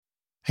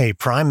Hey,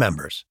 Prime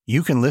members,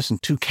 you can listen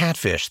to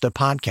Catfish, the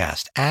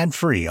podcast,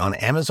 ad-free on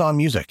Amazon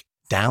Music.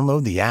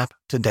 Download the app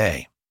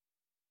today.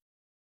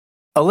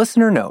 A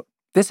listener note,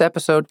 this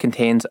episode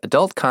contains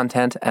adult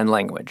content and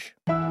language.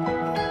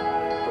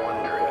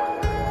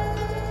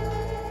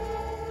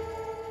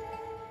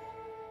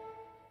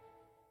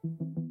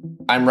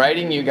 I'm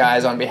writing you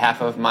guys on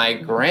behalf of my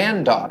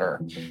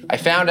granddaughter. I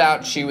found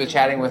out she was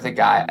chatting with a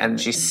guy and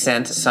she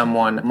sent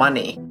someone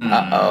money.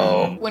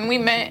 Uh-oh. When we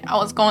met, I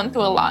was going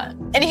through a lot.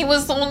 And he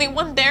was the only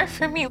one there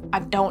for me. I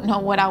don't know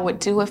what I would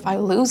do if I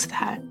lose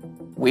that.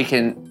 We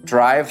can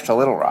drive to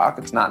Little Rock.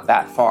 It's not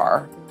that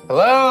far.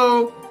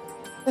 Hello?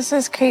 This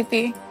is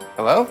creepy.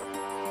 Hello?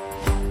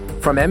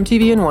 From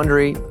MTV and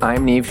Wondery,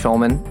 I'm Nev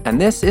Schulman, and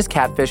this is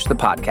Catfish, the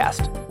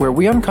podcast, where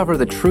we uncover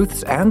the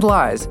truths and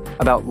lies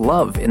about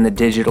love in the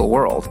digital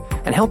world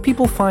and help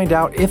people find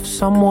out if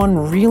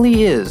someone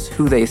really is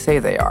who they say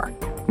they are.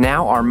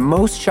 Now, our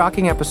most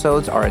shocking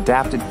episodes are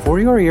adapted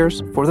for your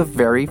ears for the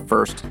very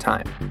first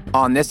time.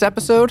 On this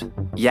episode,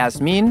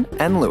 Yasmin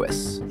and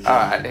Louis. All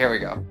right, here we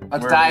go.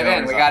 Let's dive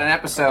in. We got an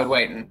episode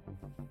waiting.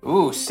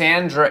 Ooh,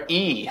 Sandra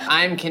E.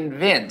 I'm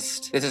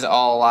convinced this is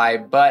all a lie,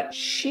 but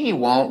she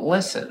won't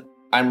listen.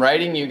 I'm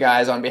writing you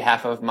guys on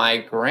behalf of my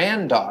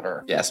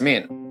granddaughter,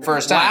 Yasmin.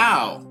 First time.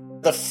 Wow.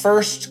 The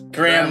first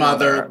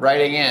grandmother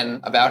writing in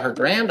about her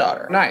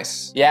granddaughter.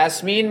 Nice.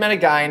 Yasmin met a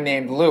guy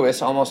named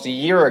Louis almost a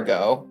year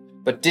ago,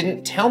 but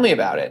didn't tell me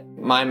about it.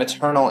 My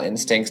maternal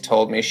instincts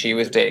told me she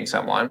was dating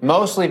someone,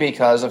 mostly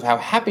because of how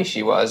happy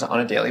she was on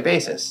a daily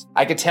basis.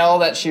 I could tell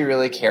that she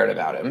really cared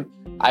about him.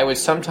 I would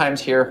sometimes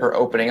hear her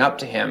opening up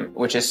to him,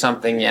 which is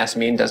something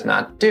Yasmin does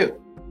not do.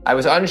 I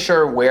was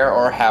unsure where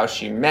or how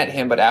she met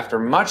him, but after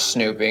much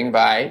snooping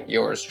by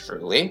yours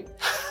truly,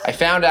 I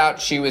found out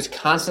she was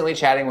constantly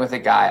chatting with a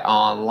guy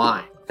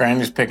online.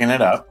 Granny's picking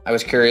it up. I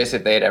was curious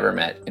if they had ever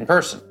met in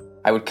person.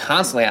 I would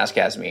constantly ask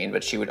Yasmin,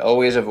 but she would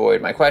always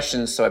avoid my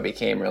questions, so I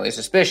became really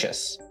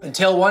suspicious.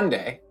 Until one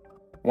day,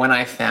 when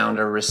I found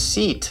a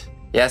receipt.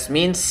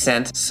 Yasmin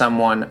sent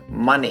someone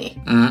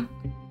money.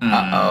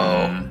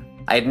 Uh-oh.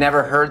 I had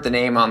never heard the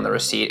name on the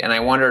receipt, and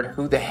I wondered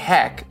who the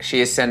heck she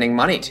is sending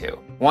money to.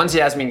 Once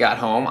Yasmin got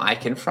home, I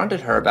confronted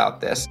her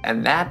about this,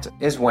 and that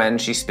is when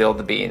she spilled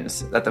the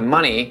beans, that the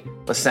money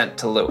was sent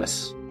to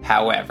Louis.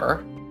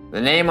 However,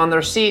 the name on the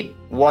receipt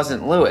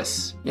wasn't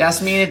Louis.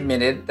 Yasmin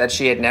admitted that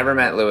she had never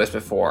met Louis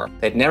before.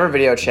 They'd never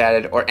video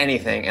chatted or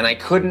anything, and I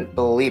couldn't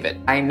believe it.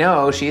 I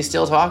know she's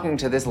still talking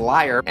to this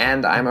liar,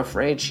 and I'm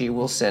afraid she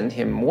will send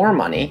him more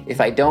money if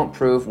I don't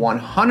prove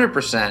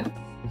 100%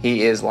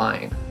 he is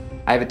lying.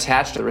 I've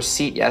attached the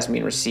receipt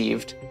Yasmin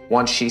received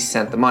once she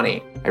sent the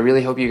money. I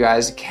really hope you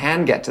guys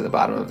can get to the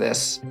bottom of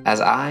this,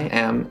 as I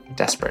am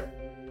desperate.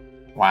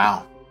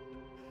 Wow.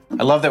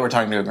 I love that we're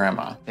talking to a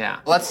grandma.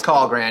 Yeah. Let's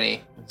call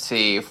Granny and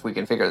see if we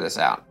can figure this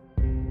out.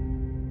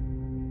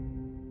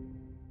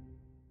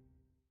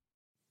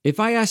 If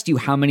I asked you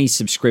how many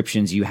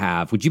subscriptions you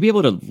have, would you be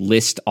able to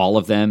list all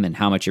of them and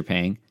how much you're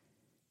paying?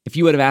 If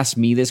you would have asked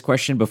me this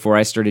question before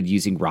I started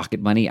using Rocket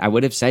Money, I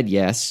would have said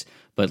yes,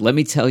 but let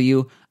me tell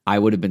you, I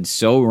would have been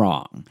so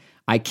wrong.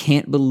 I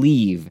can't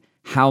believe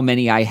how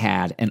many I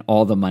had and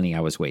all the money I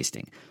was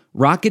wasting.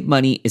 Rocket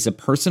Money is a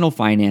personal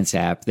finance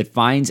app that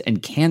finds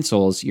and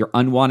cancels your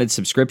unwanted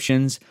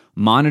subscriptions,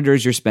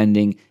 monitors your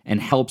spending,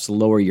 and helps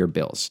lower your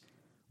bills.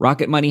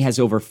 Rocket Money has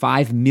over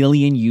 5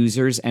 million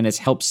users and has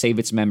helped save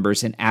its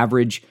members an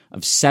average of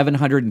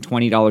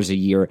 $720 a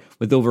year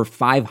with over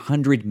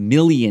 500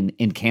 million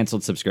in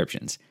canceled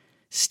subscriptions.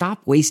 Stop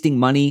wasting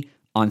money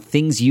on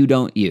things you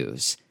don't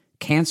use.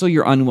 Cancel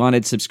your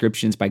unwanted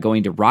subscriptions by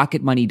going to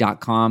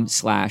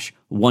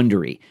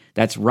rocketmoney.com/Wondery.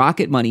 That's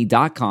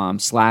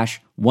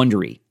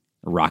rocketmoney.com/Wondery.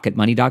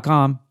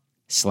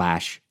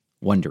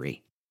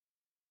 rocketmoney.com/Wondery.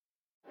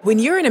 When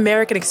you're an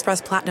American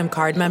Express Platinum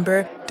card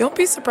member, don't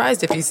be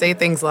surprised if you say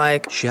things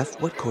like, "Chef,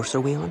 what course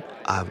are we on?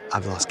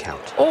 I've lost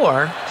count."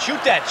 Or,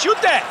 "Shoot that,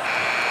 shoot that!"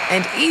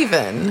 And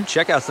even,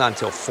 "Checkout's not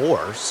until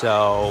 4,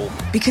 so..."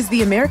 Because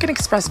the American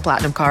Express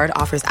Platinum Card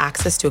offers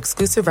access to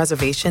exclusive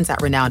reservations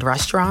at renowned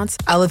restaurants,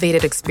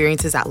 elevated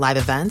experiences at live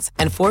events,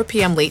 and 4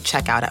 p.m. late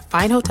checkout at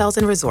fine hotels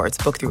and resorts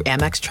booked through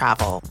Amex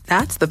Travel.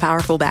 That's the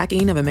powerful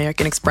backing of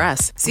American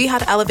Express. See how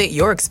to elevate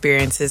your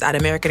experiences at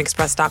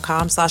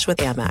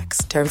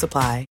americanexpress.com/withAmex. Terms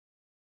apply.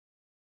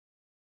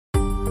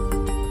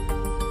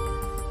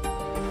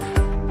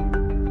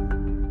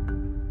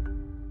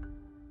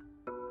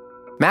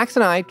 Max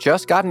and I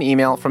just got an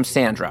email from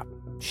Sandra.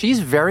 She's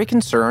very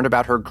concerned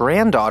about her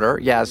granddaughter,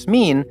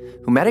 Yasmin,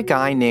 who met a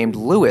guy named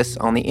Louis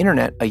on the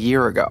internet a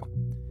year ago.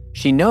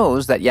 She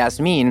knows that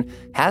Yasmin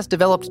has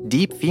developed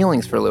deep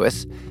feelings for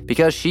Louis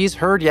because she's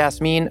heard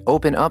Yasmin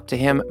open up to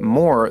him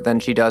more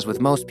than she does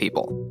with most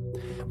people.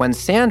 When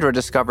Sandra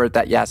discovered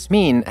that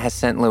Yasmin has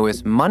sent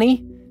Louis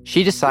money,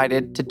 she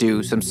decided to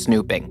do some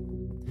snooping.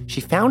 She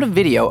found a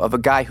video of a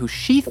guy who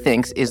she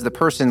thinks is the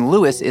person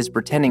Louis is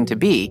pretending to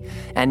be,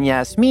 and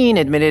Yasmin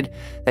admitted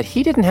that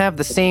he didn't have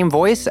the same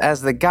voice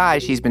as the guy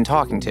she's been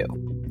talking to.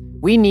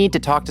 We need to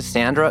talk to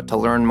Sandra to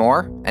learn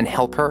more and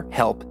help her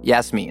help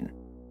Yasmin.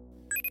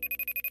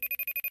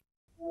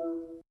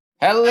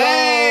 Hello.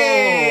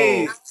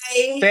 Hey!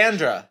 Hi.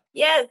 Sandra.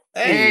 Yes,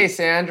 Hey,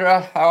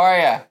 Sandra. How are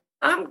you?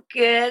 I'm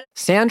good.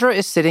 Sandra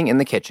is sitting in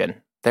the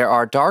kitchen. There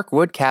are dark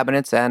wood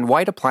cabinets and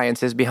white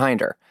appliances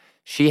behind her.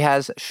 She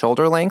has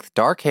shoulder-length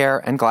dark hair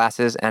and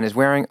glasses and is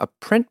wearing a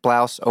print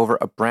blouse over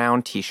a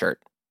brown t-shirt.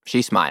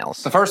 She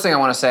smiles. The first thing I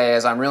want to say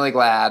is I'm really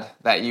glad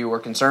that you were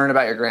concerned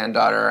about your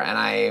granddaughter, and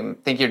I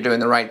think you're doing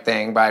the right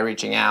thing by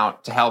reaching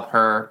out to help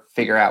her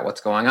figure out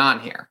what's going on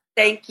here.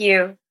 Thank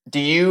you. Do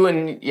you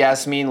and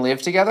Yasmin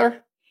live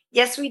together?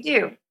 Yes, we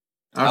do.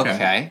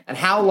 Okay. And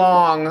how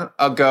long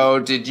ago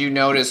did you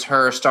notice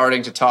her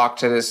starting to talk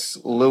to this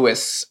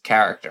Lewis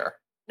character?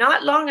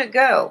 Not long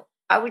ago.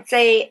 I would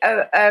say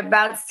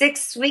about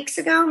 6 weeks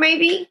ago,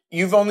 maybe.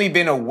 You've only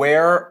been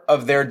aware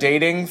of their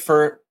dating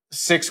for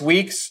 6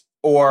 weeks,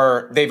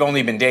 or they've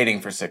only been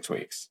dating for 6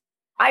 weeks?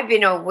 I've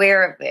been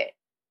aware of it.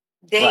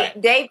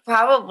 They've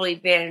probably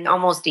been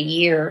almost a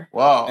year.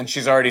 Whoa. And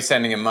she's already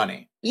sending him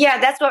money.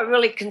 Yeah, that's what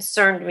really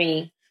concerned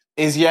me.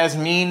 Is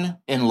Yasmin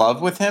in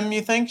love with him,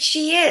 you think?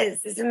 She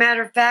is, as a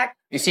matter of fact.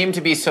 You seem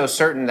to be so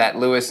certain that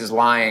Lewis is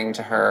lying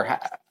to her.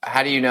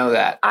 How do you know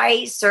that?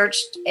 I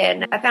searched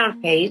and I found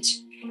a page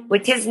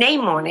with his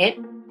name on it.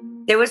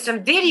 There was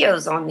some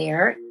videos on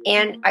there,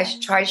 and I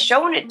tried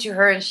showing it to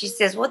her, and she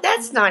says, well,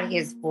 that's not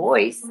his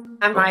voice.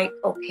 I'm like,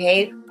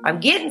 okay,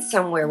 I'm getting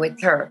somewhere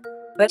with her.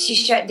 But she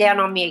shut down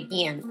on me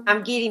again.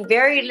 I'm getting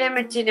very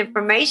limited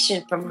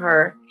information from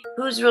her.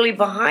 Who's really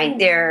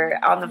behind there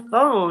on the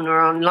phone or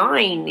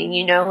online? And,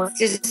 it's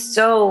just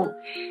so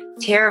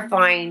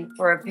terrifying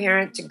for a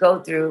parent to go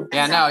through.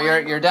 Yeah, no,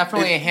 you're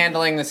definitely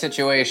handling the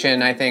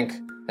situation, I think,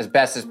 as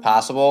best as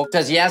possible.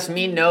 Does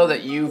Yasmin know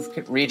that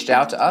you've reached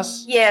out to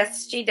us?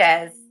 Yes, she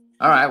does.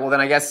 All right, well,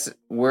 then I guess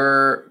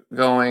we're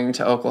going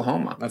to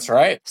Oklahoma. That's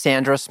right.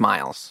 Sandra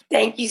smiles.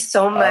 Thank you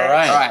so much. All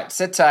right. All right,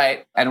 sit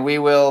tight, and we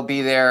will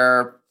be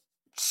there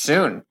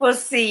soon. We'll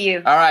see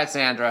you. All right,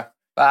 Sandra.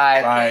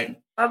 Bye. Bye.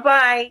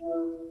 Bye-bye.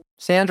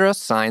 Sandra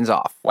signs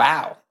off.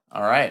 Wow.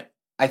 All right.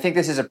 I think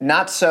this is a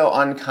not so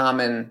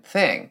uncommon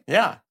thing.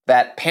 Yeah.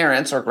 That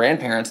parents, or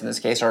grandparents in this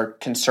case, are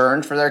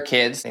concerned for their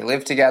kids. They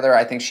live together.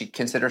 I think she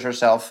considers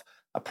herself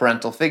a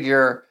parental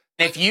figure.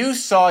 If you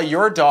saw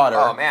your daughter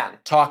Oh, man.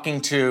 talking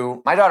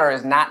to... My daughter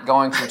is not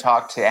going to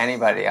talk to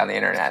anybody on the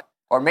internet,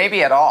 or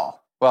maybe at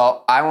all.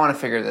 Well, I want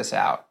to figure this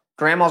out.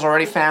 Grandma's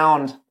already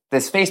found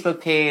this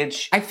Facebook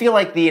page. I feel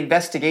like the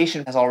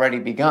investigation has already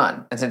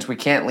begun. And since we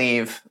can't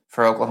leave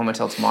for Oklahoma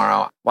till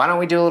tomorrow, why don't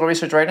we do a little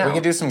research right now? We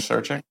can do some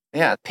searching.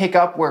 Yeah, pick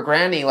up where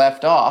Granny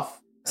left off,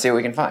 see what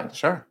we can find.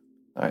 Sure.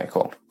 All right,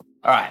 cool.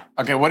 All right.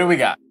 Okay, what do we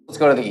got? Let's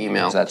go to the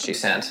emails that she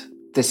sent.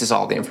 This is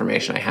all the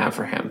information I have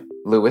for him.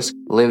 Lewis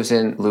lives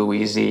in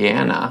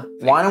Louisiana.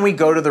 Why don't we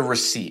go to the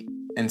receipt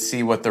and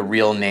see what the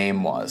real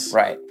name was?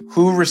 Right.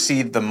 Who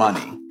received the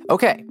money?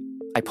 Okay,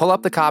 I pull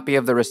up the copy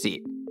of the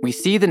receipt. We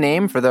see the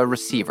name for the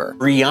receiver.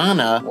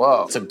 Brianna.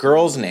 Whoa. It's a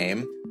girl's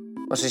name.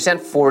 Well, she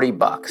sent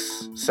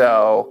 $40.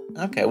 So,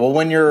 Okay, well,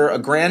 when you're a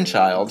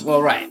grandchild,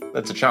 well, right.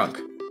 that's a chunk.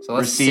 So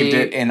let's Received see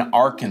it in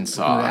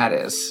Arkansas. who that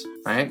is,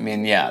 right? I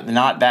mean, yeah,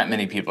 not that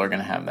many people are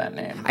going to have that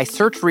name. I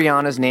search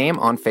Rihanna's name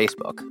on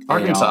Facebook.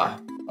 Arkansas.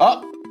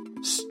 Oh,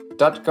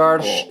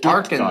 Stuttgart,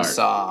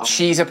 Arkansas.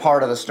 She's a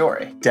part of the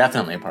story.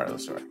 definitely a part of the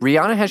story.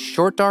 Rihanna has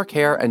short dark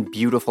hair and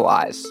beautiful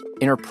eyes.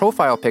 In her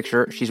profile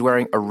picture, she's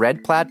wearing a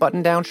red plaid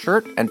button-down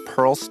shirt and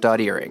pearl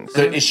stud earrings.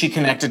 So is she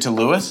connected to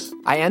Lewis?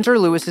 I enter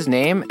Lewis's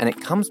name, and it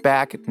comes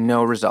back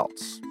no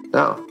results.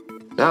 No,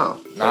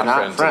 they're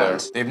not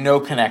friends. They have no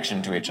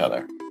connection to each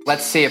other.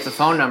 Let's see if the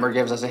phone number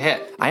gives us a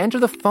hit. I enter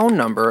the phone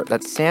number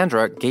that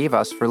Sandra gave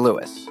us for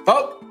Lewis.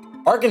 Oh,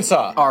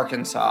 Arkansas.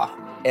 Arkansas.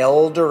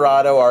 El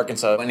Dorado,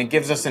 Arkansas. And it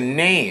gives us a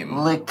name.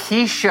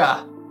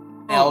 Lakeisha.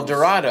 El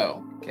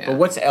Dorado. Yeah. But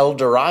what's El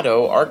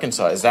Dorado,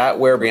 Arkansas? Is that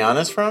where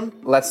Brianna's from?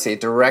 Let's see.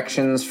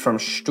 Directions from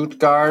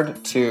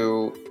Stuttgart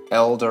to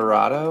El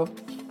Dorado.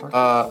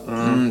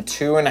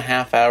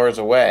 2.5 hours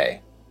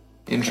away.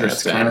 That's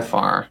Interesting. kind of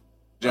far.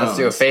 Let's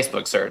do a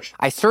Facebook search.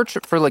 I search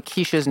for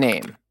Lakeisha's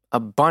name. A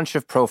bunch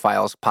of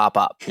profiles pop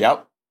up.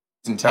 Yep.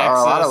 In There are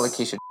a lot of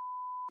Texas, Lakeisha.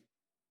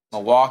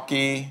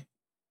 Milwaukee,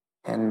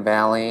 Penn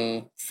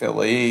Valley.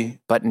 Philly.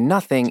 But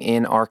nothing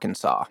in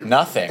Arkansas.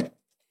 Nothing.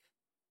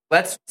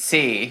 Let's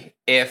see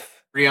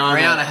if Rihanna.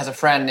 Rihanna has a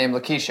friend named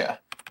Lakeisha.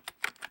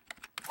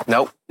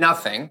 Nope.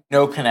 Nothing.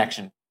 No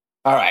connection.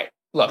 All right.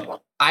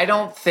 Look, I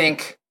don't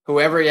think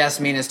whoever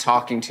Yasmin is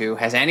talking to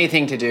has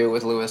anything to do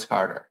with Lewis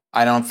Carter.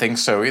 I don't think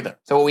so either.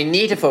 So what we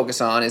need to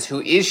focus on is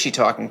who is she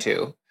talking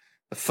to?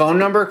 The phone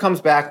number comes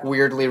back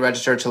weirdly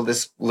registered to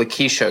this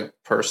Lakeisha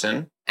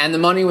person. And the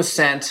money was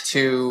sent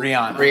to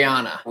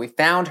Rihanna. We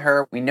found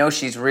her. We know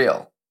she's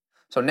real.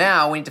 So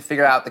now we need to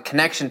figure out the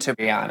connection to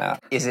Rihanna.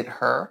 Is it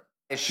her?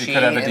 Is she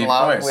could have a in deep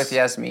love voice. with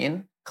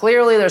Yasmin?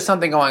 Clearly there's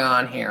something going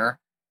on here.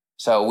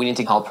 So we need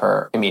to help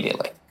her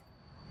immediately.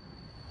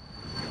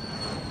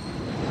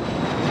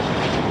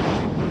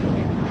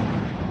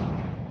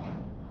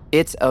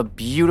 It's a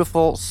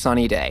beautiful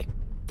sunny day.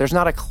 There's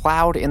not a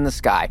cloud in the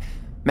sky.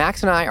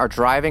 Max and I are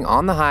driving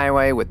on the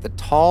highway with the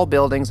tall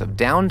buildings of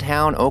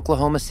downtown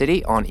Oklahoma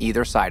City on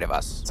either side of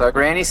us. So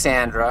Granny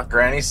Sandra.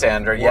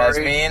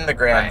 Yasmin, the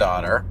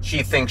granddaughter. Right.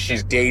 She thinks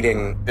she's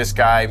dating this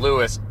guy,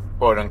 Lewis,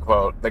 quote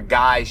unquote, the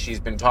guy she's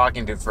been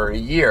talking to for a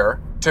year,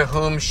 to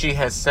whom she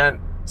has sent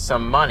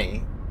some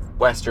money,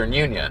 Western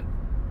Union.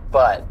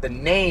 But the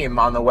name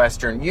on the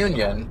Western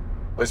Union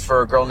was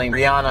for a girl named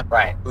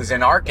Rihanna, who's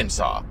in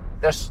Arkansas.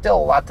 There's still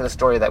a lot to the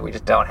story that we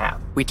just don't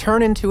have. We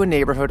turn into a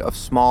neighborhood of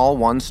small,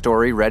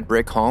 one-story red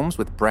brick homes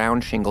with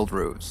brown shingled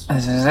roofs.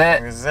 This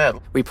is it.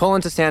 We pull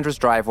into Sandra's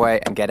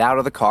driveway and get out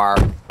of the car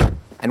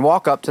and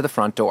walk up to the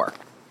front door.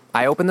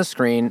 I open the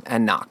screen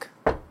and knock.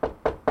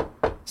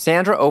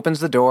 Sandra opens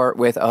the door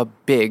with a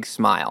big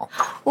smile.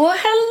 Well,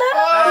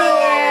 hello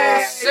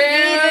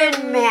there.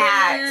 Even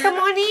Matt. Come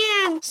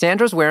on in.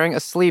 Sandra's wearing a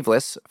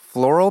sleeveless,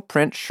 floral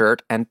print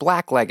shirt and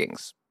black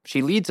leggings.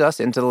 She leads us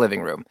into the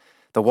living room.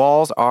 The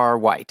walls are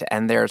white,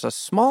 and there's a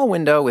small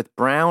window with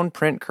brown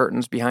print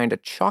curtains behind a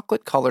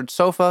chocolate-colored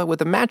sofa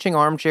with a matching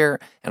armchair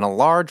and a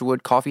large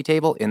wood coffee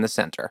table in the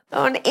center.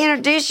 I want to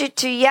introduce you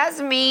to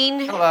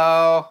Yasmin.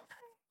 Hello.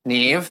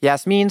 Neve.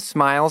 Yasmin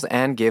smiles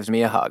and gives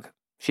me a hug.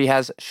 She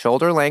has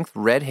shoulder-length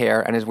red hair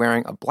and is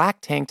wearing a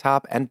black tank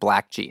top and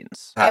black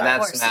jeans.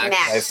 That's Max.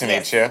 Nice to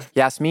meet you.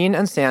 Yasmin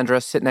and Sandra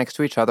sit next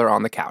to each other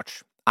on the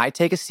couch. I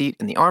take a seat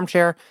in the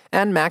armchair,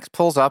 and Max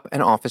pulls up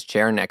an office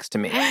chair next to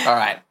me. All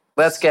right.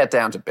 Let's get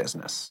down to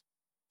business.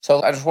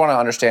 So I just want to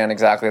understand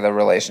exactly the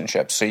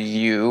relationship. So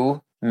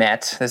you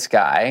met this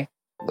guy,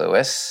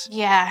 Lewis.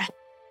 Yeah.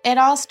 It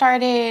all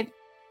started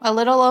a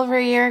little over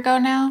a year ago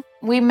now.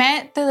 We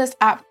met through this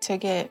app to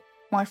get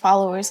more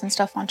followers and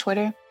stuff on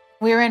Twitter.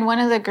 We were in one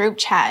of the group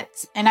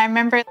chats, and I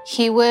remember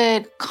he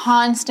would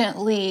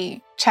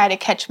constantly try to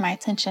catch my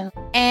attention.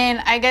 And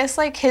I guess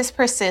like his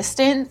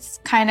persistence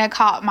kind of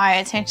caught my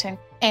attention.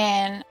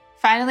 And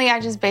finally,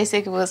 I just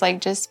basically was like,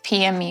 just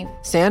PM me.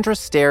 Sandra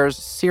stares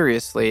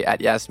seriously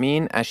at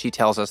Yasmin as she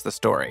tells us the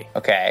story.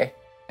 Okay.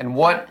 And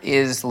what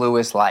is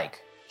Lewis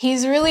like?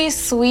 He's really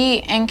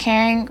sweet and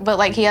caring, but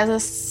like he has a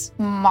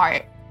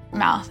smart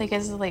mouth. Like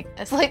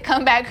it's like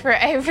come back for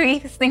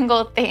every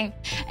single thing.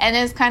 And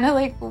it's kind of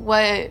like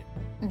what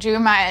drew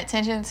my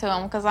attention to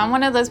him, because I'm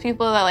one of those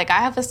people that like I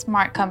have a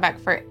smart comeback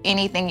for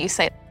anything you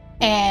say.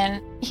 And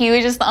he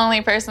was just the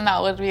only person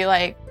that would be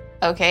like,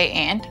 okay,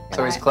 and?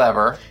 So he's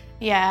clever.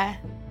 Yeah,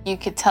 you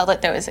could tell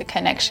that there was a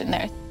connection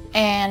there.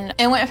 And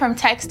it went from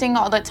texting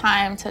all the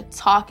time to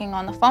talking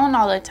on the phone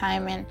all the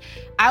time. And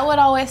I would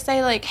always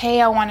say like, hey,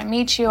 I want to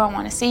meet you. I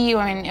want to see you.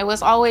 And it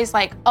was always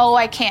like, oh,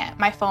 I can't.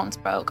 My phone's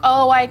broke.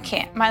 Oh, I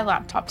can't. My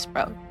laptop's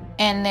broke.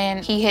 And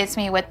then he hits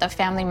me with the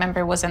family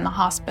member was in the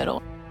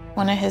hospital.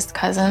 One of his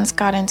cousins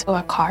got into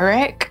a car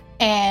wreck.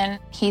 And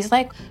he's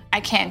like, I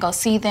can't go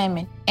see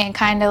them. And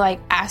kind of like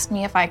asked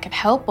me if I could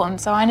help him.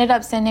 So I ended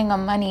up sending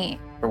him money.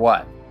 For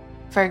what?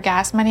 For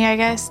gas money, I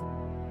guess,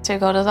 to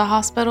go to the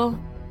hospital.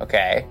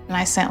 Okay. And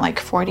I sent like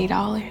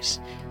 $40.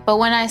 But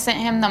when I sent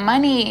him the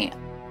money,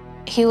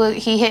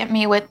 he hit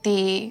me with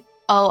the,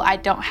 oh, I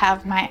don't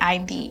have my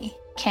ID.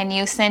 Can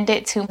you send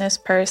it to this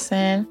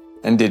person?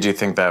 And did you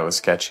think that was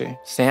sketchy?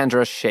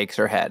 Sandra shakes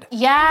her head.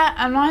 Yeah,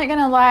 I'm not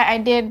gonna lie, I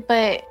did.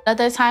 But at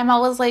the time, I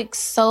was like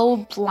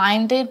so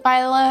blinded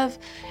by love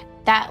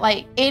that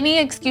like any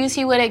excuse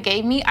he would have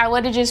gave me, I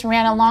would have just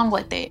ran along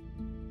with it.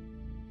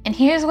 And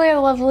here's where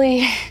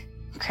lovely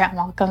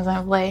grandma comes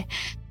into play.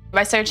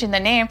 By searching the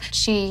name,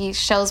 she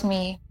shows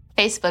me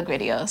Facebook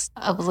videos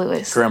of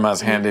Lewis.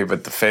 Grandma's handy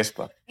with the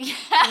Facebook.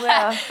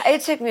 Well,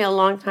 it took me a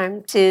long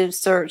time to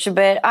search,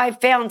 but I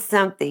found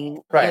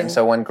something. Right. And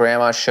so when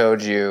Grandma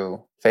showed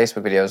you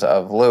Facebook videos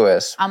of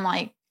Lewis, I'm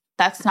like,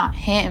 that's not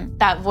him.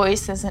 That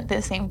voice isn't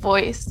the same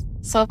voice.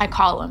 So I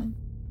call him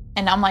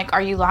and I'm like,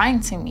 are you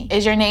lying to me?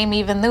 Is your name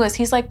even Lewis?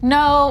 He's like,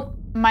 no,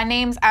 my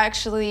name's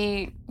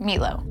actually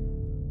Milo.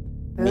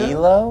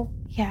 Milo?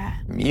 Yeah.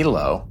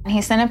 Milo? And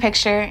he sent a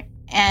picture,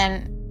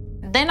 and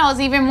then I was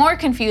even more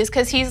confused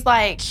because he's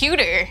like,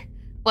 cuter.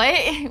 What?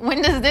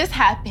 When does this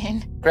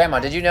happen? Grandma,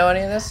 did you know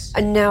any of this?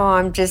 No,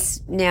 I'm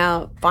just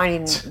now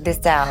finding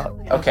this out.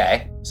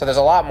 Okay. So there's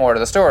a lot more to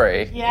the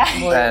story. Yeah.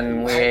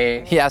 Than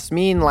we...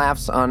 Yasmin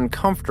laughs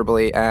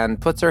uncomfortably and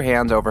puts her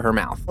hands over her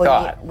mouth.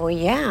 Well,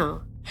 yeah.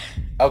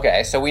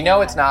 Okay, so we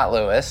know it's not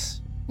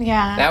Lewis.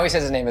 Yeah. Now he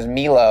says his name is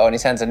Milo, and he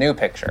sends a new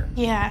picture.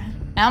 Yeah.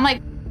 Now I'm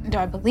like, do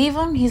I believe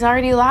him? He's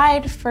already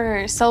lied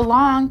for so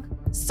long.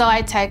 So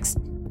I text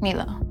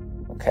Milo.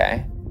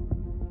 Okay.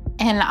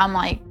 And I'm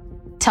like,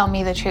 tell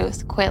me the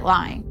truth. Quit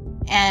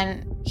lying.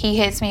 And he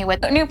hits me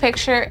with a new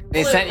picture.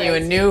 He sent you a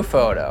new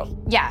photo.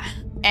 Yeah.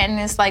 And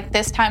it's like,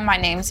 this time my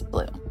name's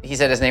Blue. He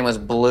said his name was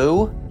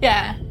Blue?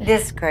 Yeah.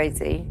 This is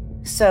crazy.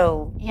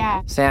 So,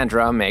 yeah.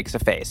 Sandra makes a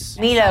face.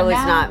 Milo is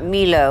not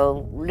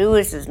Milo.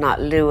 Lewis is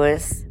not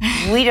Lewis.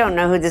 We don't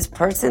know who this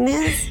person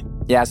is.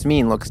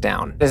 Yasmin looks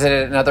down. Is it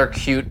another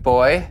cute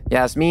boy?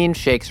 Yasmin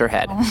shakes her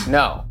head.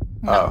 No.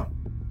 Oh.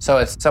 So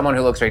it's someone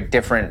who looks very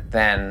different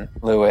than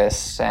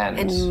Lewis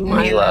and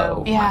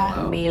Milo.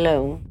 Yeah.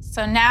 Milo.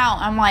 So now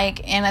I'm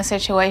like in a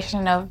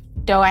situation of,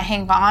 do I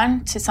hang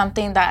on to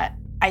something that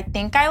I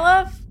think I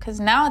love? Because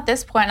now at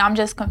this point, I'm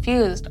just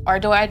confused. Or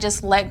do I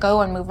just let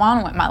go and move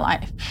on with my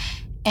life?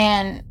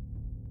 And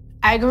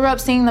I grew up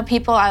seeing the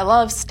people I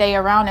love stay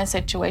around in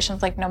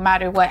situations like no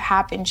matter what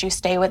happens, you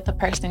stay with the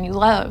person you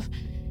love.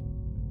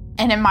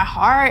 And in my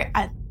heart,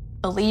 I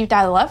believed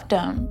I loved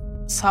him.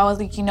 So I was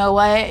like, you know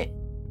what?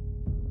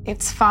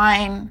 It's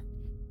fine.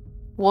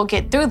 We'll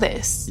get through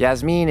this.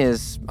 Yasmeen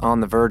is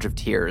on the verge of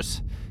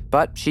tears,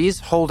 but she's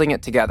holding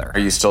it together. Are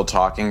you still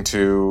talking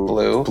to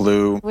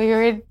Blue? We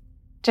were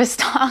just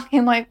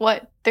talking 3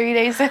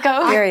 days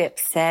ago. Very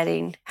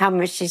upsetting how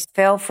much she's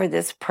fell for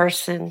this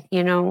person,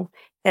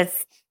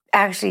 that's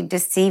actually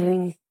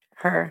deceiving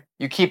her.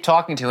 You keep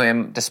talking to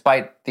him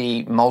despite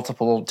the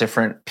multiple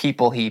different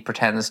people he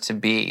pretends to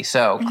be.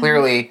 So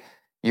clearly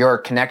your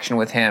connection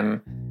with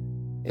him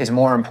is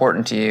more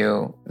important to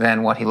you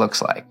than what he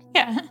looks like.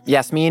 Yeah.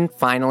 Yasmeen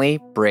finally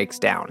breaks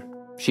down.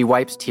 She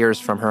wipes tears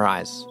from her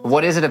eyes.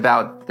 What is it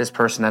about this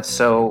person that's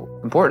so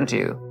important to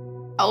you?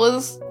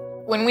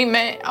 When we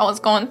met, I was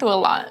going through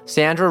a lot.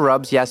 Sandra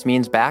rubs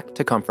Yasmeen's back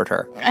to comfort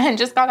her. I had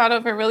just got out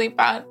of a really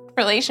bad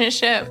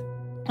relationship.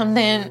 And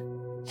then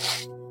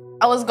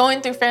I was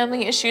going through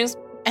family issues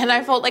and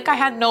I felt like I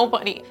had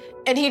nobody.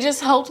 And he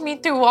just helped me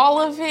through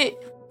all of it.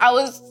 I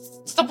was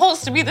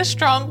supposed to be the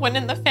strong one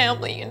in the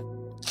family. And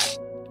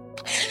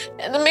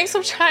in the mix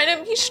of trying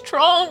to be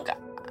strong,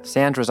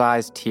 Sandra's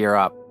eyes tear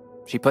up.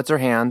 She puts her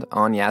hand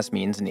on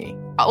Yasmeen's knee.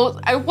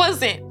 I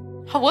wasn't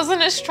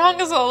as strong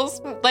as I was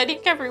letting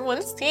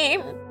everyone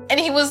seem. And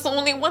he was the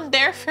only one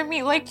there for me.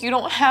 You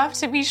don't have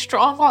to be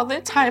strong all the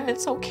time.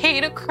 It's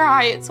okay to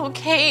cry. It's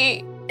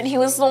okay. And he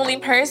was the only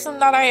person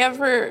that I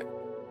ever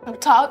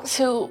talked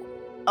to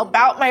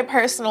about my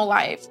personal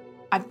life.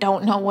 I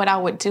don't know what I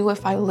would do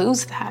if I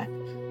lose that.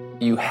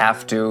 You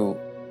have to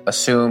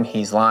assume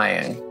he's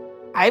lying.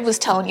 I was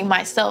telling you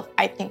myself,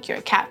 I think you're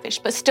a catfish,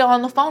 but still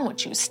on the phone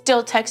with you,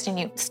 still texting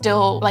you,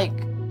 still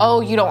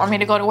oh, you don't want me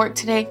to go to work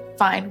today?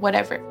 Fine,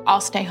 whatever.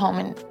 I'll stay home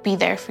and be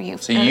there for you.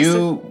 So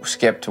you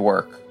skipped to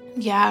work?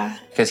 Yeah.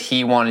 Because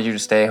he wanted you to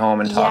stay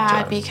home and talk to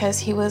him? Yeah, because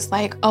he was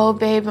like, oh,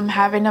 babe, I'm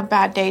having a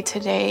bad day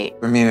today.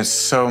 I mean, it's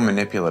so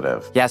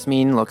manipulative.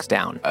 Yasmeen looks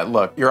down.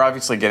 Look, you're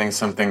obviously getting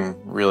something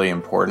really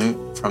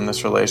important from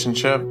this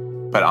relationship,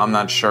 but I'm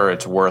not sure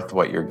it's worth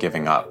what you're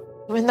giving up.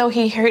 Even though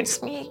he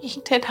hurts me,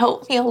 he did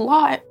help me a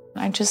lot.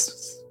 I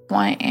just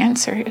want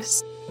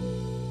answers.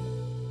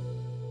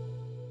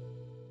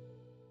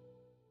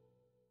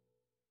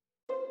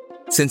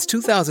 Since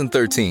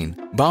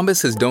 2013,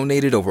 Bombas has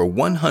donated over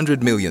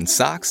 100 million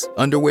socks,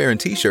 underwear, and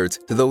T-shirts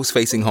to those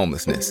facing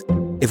homelessness.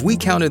 If we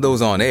counted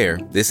those on air,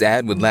 this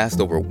ad would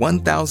last over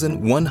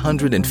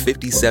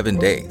 1,157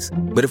 days.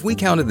 But if we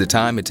counted the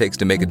time it takes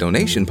to make a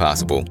donation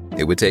possible,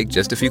 it would take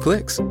just a few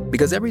clicks.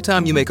 Because every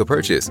time you make a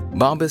purchase,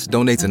 Bombas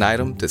donates an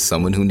item to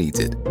someone who needs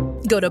it.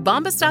 Go to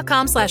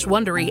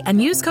bombas.com/Wondery and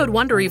use code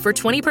Wondery for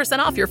 20%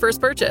 off your first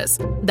purchase.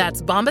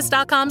 That's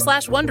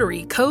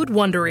bombas.com/Wondery, code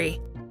Wondery.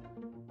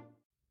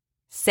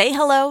 Say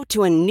hello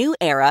to a new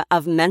era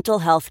of mental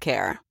health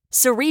care.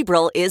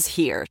 Cerebral is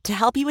here to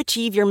help you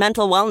achieve your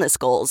mental wellness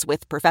goals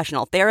with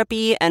professional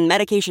therapy and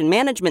medication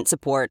management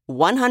support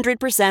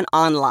 100%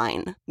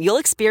 online. You'll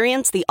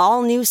experience the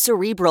all-new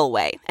Cerebral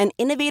Way, an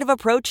innovative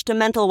approach to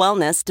mental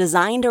wellness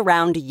designed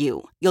around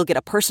you. You'll get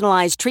a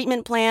personalized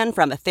treatment plan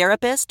from a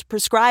therapist,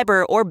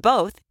 prescriber, or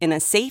both in a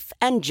safe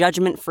and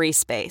judgment-free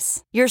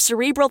space. Your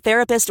Cerebral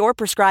therapist or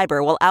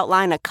prescriber will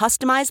outline a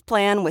customized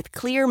plan with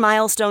clear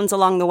milestones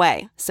along the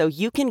way so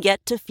you can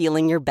get to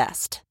feeling your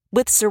best.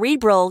 With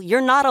Cerebral,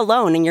 you're not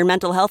alone in your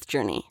mental health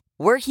journey.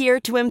 We're here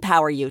to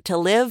empower you to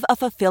live a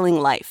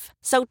fulfilling life.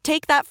 So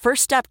take that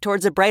first step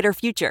towards a brighter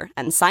future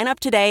and sign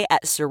up today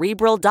at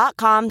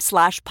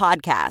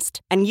Cerebral.com/podcast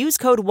and use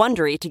code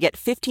WONDERY to get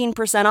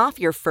 15% off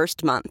your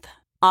first month.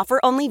 Offer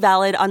only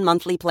valid on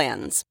monthly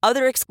plans.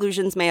 Other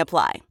exclusions may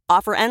apply.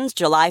 Offer ends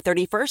July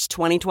 31st,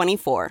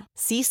 2024.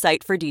 See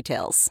site for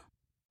details.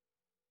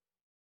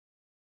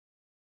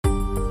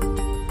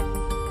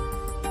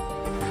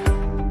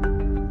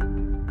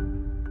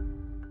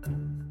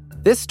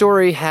 This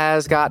story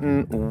has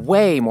gotten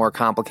way more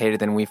complicated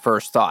than we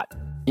first thought.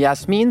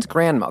 Yasmeen's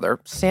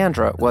grandmother,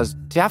 Sandra, was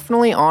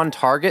definitely on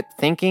target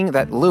thinking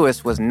that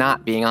Louis was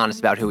not being honest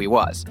about who he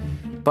was.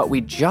 But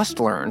we just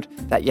learned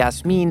that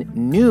Yasmeen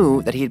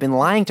knew that he had been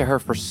lying to her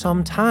for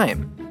some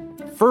time.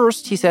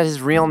 First, he said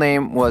his real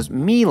name was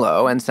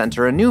Milo and sent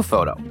her a new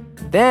photo.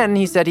 Then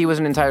he said he was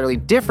an entirely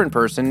different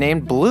person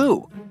named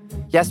Blue.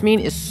 Yasmeen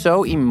is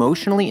so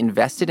emotionally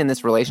invested in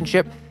this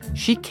relationship,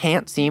 she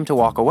can't seem to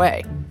walk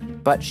away.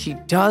 But she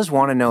does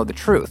want to know the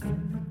truth.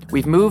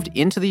 We've moved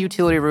into the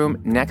utility room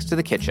next to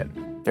the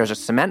kitchen. There's a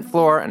cement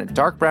floor and a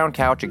dark brown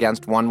couch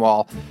against one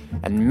wall,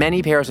 and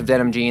many pairs of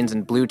denim jeans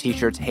and blue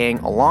t-shirts hang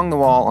along the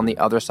wall on the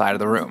other side of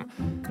the room.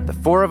 The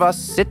four of us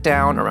sit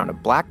down around a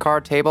black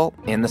card table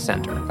in the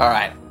center. All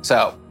right,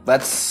 so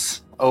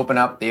let's open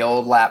up the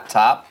old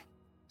laptop.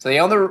 So the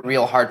only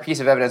real hard piece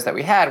of evidence that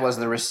we had was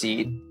the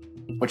receipt,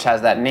 which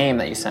has that name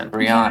that you sent,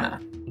 Brianna.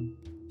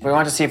 We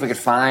wanted to see if we could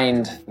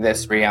find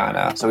this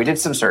Brianna. So we did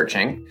some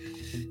searching.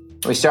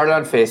 We started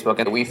on Facebook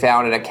and we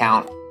found an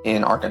account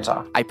in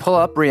Arkansas. I pull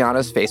up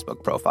Brianna's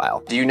Facebook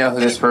profile. Do you know who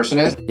this person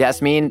is?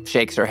 Yasmin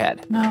shakes her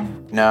head. No.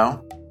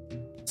 No?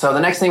 So the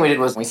next thing we did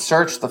was we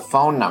searched the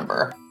phone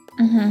number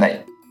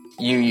that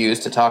you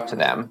used to talk to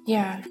them.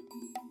 Yeah.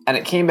 And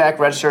it came back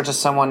registered to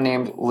someone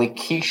named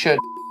Lakeisha.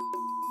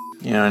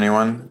 You know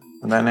anyone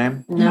with that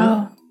name?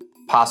 No.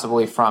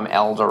 Possibly from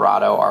El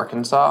Dorado,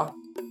 Arkansas.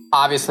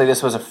 Obviously,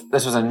 this was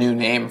a new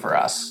name for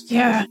us.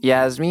 Yeah.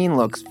 Yasmin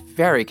looks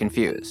very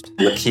confused.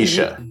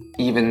 Lakeisha.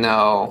 Even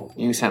though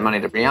you sent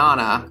money to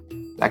Brianna,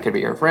 that could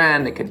be her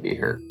friend, it could be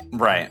her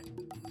Right.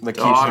 Lakeisha.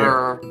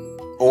 daughter.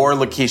 Or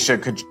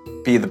Lakeisha could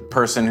be the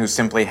person who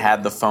simply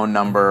had the phone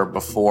number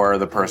before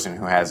the person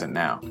who has it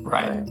now.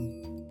 Right.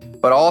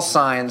 But all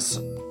signs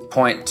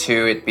point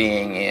to it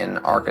being in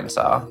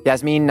Arkansas.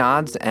 Yasmin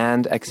nods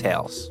and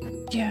exhales.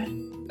 Yeah.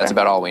 That's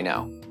about all we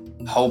know.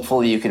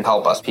 Hopefully you can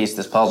help us piece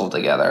this puzzle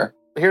together.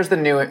 Here's the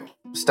new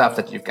stuff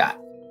that you've got.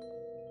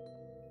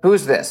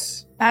 Who's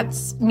this?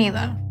 That's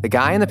Mila. The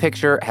guy in the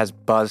picture has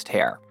buzzed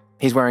hair.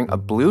 He's wearing a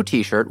blue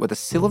t-shirt with a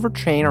silver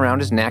chain around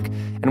his neck,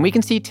 and we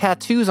can see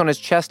tattoos on his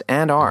chest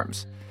and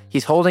arms.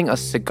 He's holding a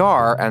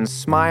cigar and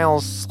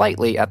smiles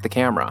slightly at the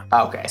camera.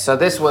 Okay, so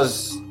this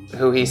was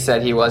who he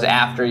said he was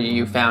after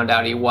you found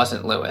out he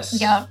wasn't Lewis.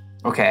 Yep.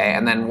 Okay,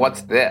 and then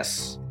what's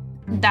this?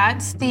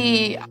 That's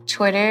the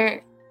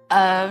Twitter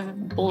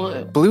of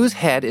Blue. Blue's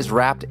head is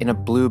wrapped in a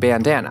blue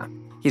bandana.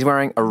 He's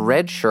wearing a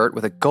red shirt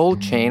with a gold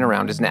chain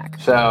around his neck.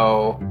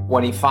 So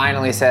when he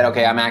finally said,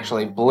 okay, I'm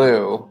actually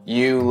Blue,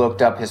 you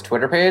looked up his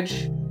Twitter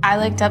page? I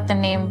looked up the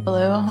name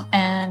Blue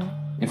and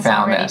You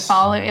found already this?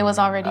 It was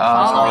already Oh,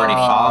 following. it's already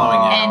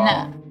following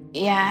you. And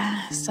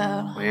yeah,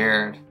 so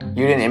Weird.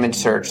 You didn't image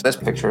search this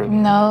picture.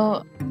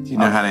 no, Do you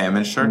know how to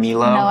image search?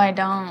 Milo? no, I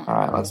don't. All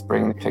right, let's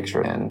bring the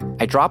picture in.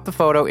 I drop the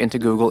photo into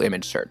Google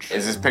image search.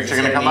 Is this picture Is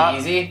going it to come up?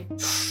 easy?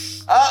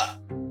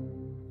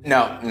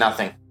 No,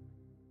 nothing.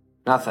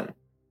 Nothing.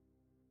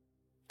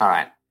 All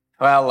right.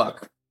 Well,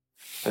 look.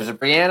 There's a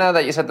Brianna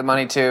that you sent the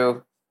money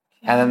to,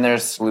 and then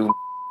there's Lou.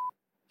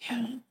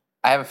 Yeah.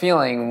 I have a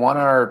feeling one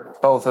or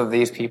both of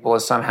these people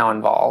is somehow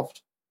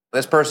involved.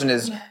 This person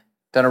has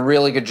done a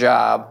really good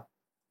job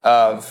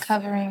of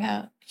Covering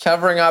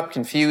up.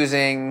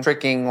 confusing,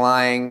 tricking,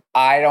 lying.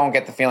 I don't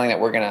get the feeling that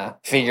we're going to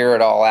figure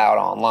it all out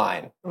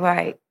online.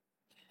 Right.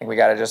 I think we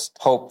got to just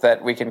hope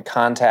that we can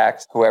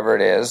contact whoever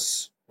it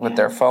is with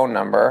their phone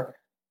number,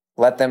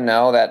 let them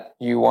know that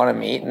you want to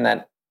meet and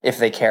that if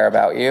they care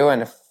about you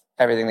and if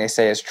everything they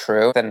say is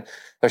true, then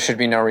there should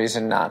be no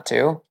reason not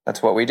to.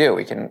 That's what we do.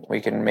 We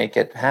can make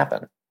it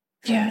happen.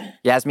 Yeah.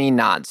 Yasmin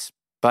nods,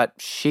 but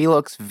she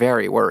looks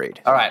very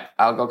worried. All right,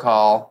 I'll go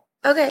call,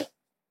 Okay.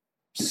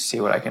 see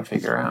what I can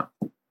figure out.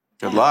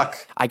 Good luck.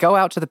 I go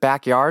out to the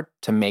backyard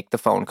to make the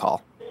phone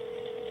call.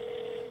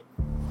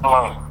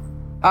 Hello.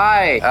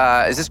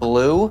 Hi, is this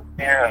Blue?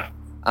 Yeah.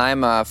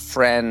 I'm a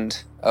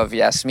friend of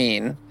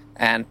Yasmin,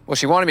 and well,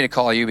 she wanted me to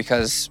call you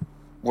because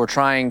we're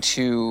trying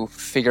to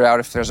figure out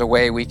if there's a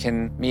way we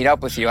can meet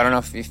up with you. I don't know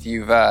if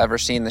you've ever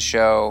seen the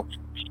show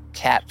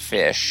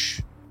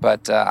Catfish,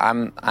 but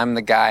I'm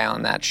the guy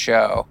on that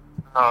show.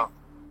 Oh.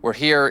 We're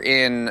here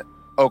in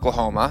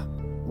Oklahoma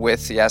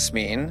with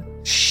Yasmin.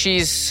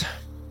 She's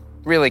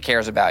really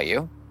cares about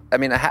you. I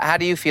mean, how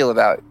do you feel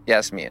about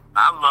Yasmin?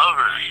 I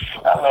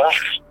love her. I love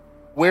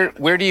her.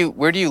 Where do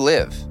you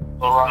live?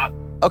 Little Rock.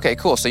 Okay,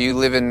 cool. So you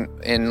live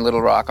in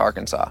Little Rock,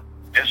 Arkansas.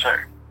 Yes,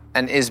 sir.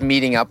 And is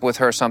meeting up with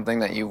her something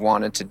that you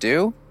wanted to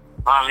do?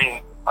 I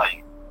mean,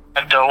 like,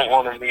 I don't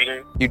want to meet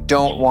her. You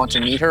don't want to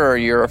meet her, or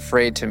you're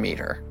afraid to meet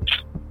her?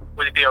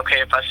 Would it be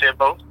okay if I said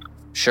both?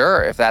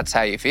 Sure, if that's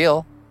how you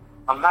feel.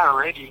 I'm not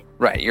ready.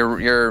 Right,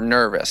 you're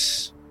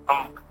nervous.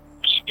 I'm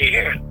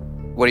scared.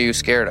 What are you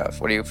scared of?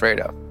 What are you afraid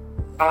of?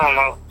 I don't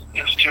know.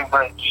 It's too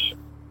much.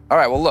 All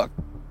right, well, look.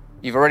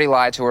 You've already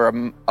lied to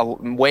her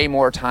way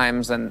more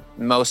times than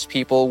most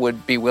people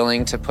would be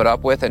willing to put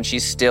up with, and she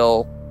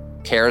still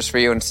cares for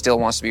you and still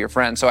wants to be your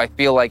friend. So I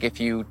feel like if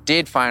you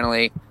did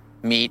finally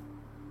meet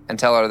and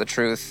tell her the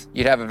truth,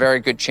 you'd have a very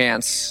good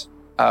chance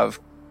of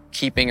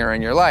keeping her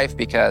in your life,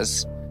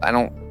 because I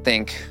don't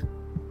think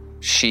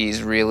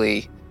she's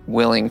really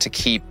willing to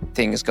keep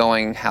things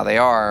going how they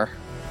are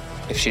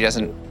if she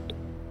doesn't.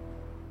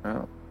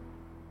 Oh,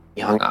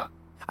 he hung up.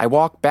 I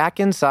walk back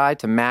inside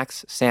to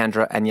Max,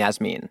 Sandra, and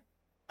Yasmin.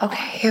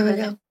 Okay, here we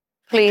go.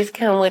 Please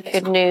come with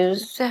good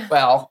news.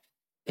 Well,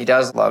 he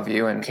does love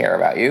you and care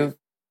about you.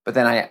 But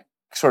then I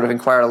sort of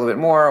inquired a little bit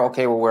more.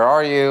 Okay, well, where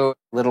are you?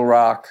 Little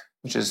Rock,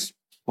 which is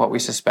what we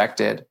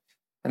suspected.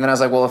 And then I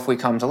was like, well, if we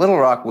come to Little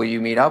Rock, will you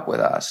meet up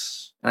with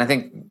us? And I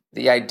think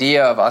the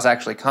idea of us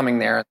actually coming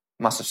there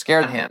must have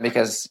scared him,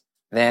 because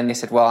then he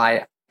said, well,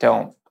 I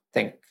don't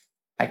think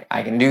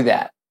I can do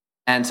that.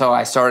 And so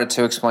I started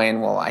to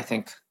explain, well, I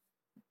think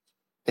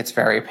it's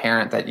very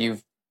apparent that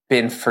you've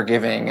been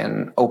forgiving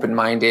and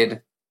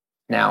open-minded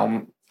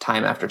now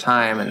time after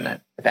time, and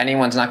that if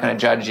anyone's not going to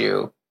judge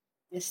you,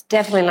 It's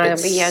definitely not going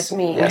to be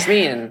Yasmin.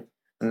 Yasmin.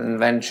 And then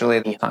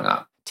eventually he hung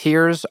up.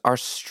 Tears are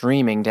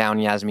streaming down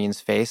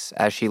Yasmin's face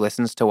as she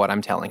listens to what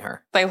I'm telling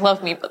her. They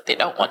love me, but they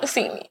don't want to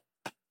see me.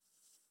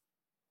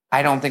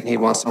 I don't think he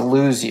wants to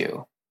lose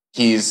you.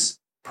 He's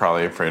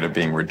probably afraid of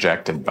being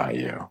rejected by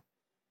you.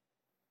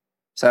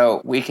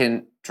 So we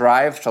can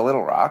drive to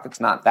Little Rock. It's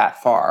not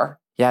that far.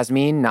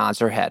 Yasmin nods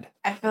her head.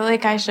 I feel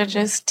like I should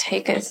just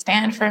take a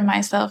stand for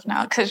myself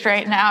now, because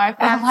right now I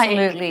feel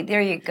Absolutely.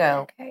 There you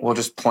go. We'll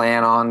just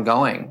plan on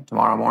going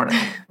tomorrow morning.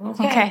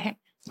 Okay.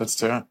 Let's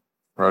do it.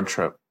 Road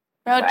trip.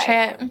 Road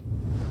trip.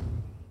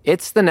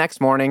 It's the next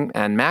morning,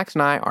 and Max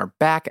and I are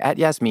back at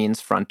Yasmin's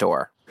front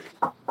door.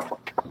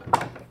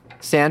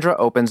 Sandra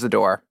opens the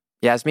door.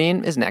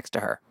 Yasmin is next to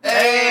her.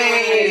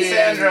 Hey,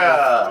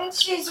 Sandra!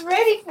 She's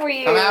ready for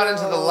you. Come out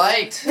into the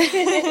light.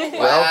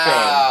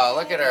 Wow,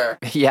 look at her.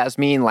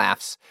 Yasmin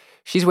laughs.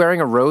 She's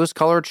wearing a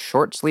rose-colored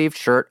short-sleeved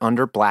shirt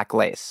under black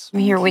lace. I'm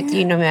here with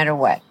you no matter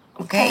what.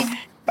 Okay?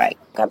 Bye.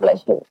 God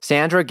bless you.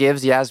 Sandra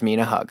gives Yasmin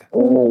a hug.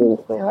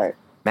 Sweetheart.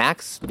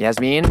 Max,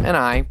 Yasmin, and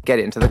I get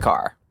into the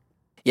car.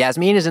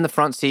 Yasmin is in the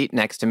front seat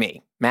next to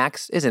me.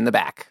 Max is in the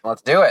back.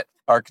 Let's do it.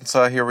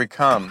 Arkansas, here we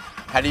come.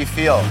 How do you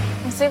feel?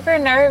 I'm super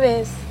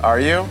nervous. Are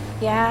you?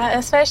 Yeah,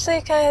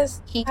 especially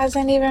because he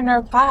hasn't even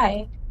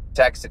replied.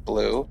 Texted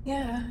Blue,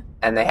 Yeah,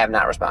 and they have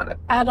not responded.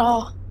 at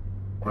all.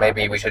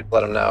 Maybe we should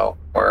let them know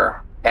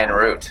we're en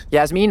route.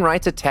 Yasmin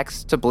writes a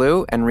text to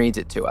Blue and reads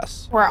it to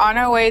us. We're on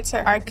our way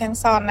to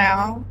Arkansas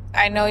now.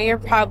 I know you're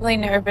probably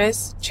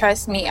nervous.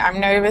 Trust me,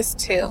 I'm nervous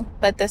too.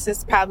 But this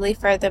is probably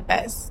for the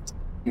best.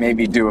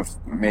 Maybe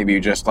you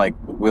just like,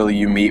 will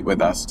you meet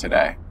with us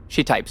today?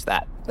 She types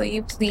that. Will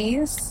you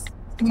please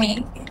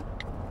meet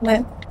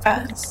with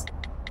us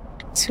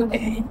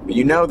today?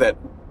 You know that,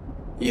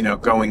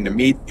 going to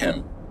meet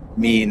him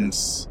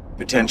means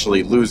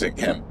potentially losing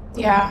him.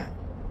 Yeah.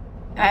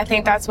 And I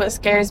think that's what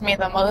scares me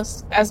the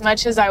most. As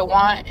much as I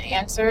want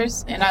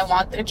answers and I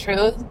want the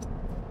truth,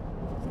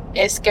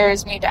 it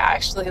scares me to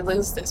actually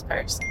lose this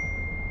person.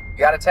 You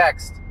got a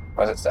text.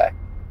 What does it say?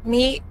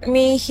 Meet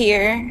me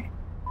here,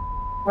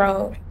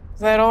 road,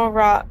 Little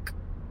Rock,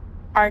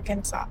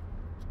 Arkansas.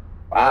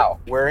 Wow.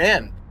 We're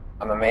in.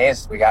 I'm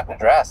amazed we got an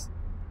address.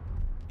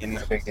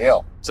 It's a big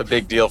deal. It's a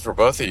big deal for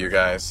both of you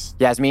guys.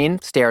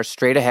 Yasmin stares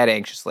straight ahead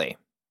anxiously.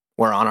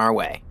 We're on our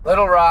way.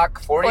 Little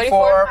Rock,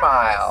 44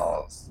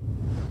 miles.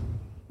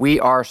 We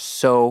are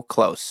so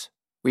close.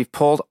 We've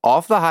pulled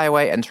off the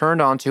highway and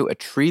turned onto a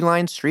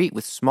tree-lined street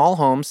with small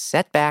homes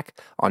set back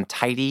on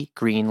tidy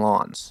green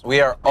lawns.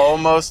 We are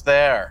almost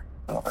there.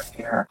 Over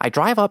here. I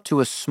drive up to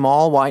a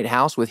small white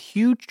house with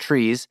huge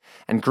trees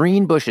and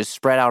green bushes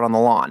spread out on the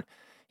lawn.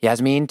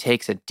 Yasmin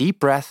takes a deep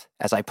breath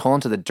as I pull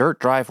into the dirt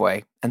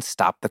driveway and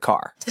stop the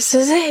car. This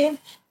is it.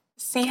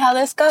 See how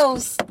this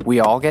goes. We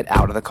all get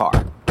out of the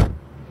car.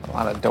 A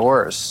lot of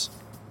doors.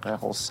 That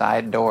whole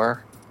side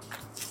door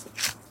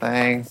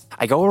thing.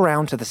 I go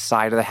around to the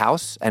side of the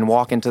house and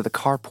walk into the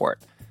carport.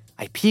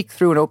 I peek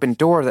through an open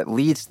door that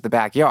leads to the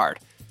backyard.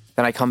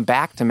 Then I come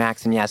back to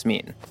Max and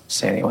Yasmin.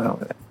 Sandy went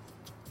over there.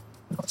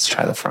 Let's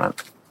try the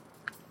front.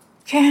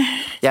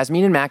 Okay.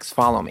 Yasmin and Max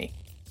follow me.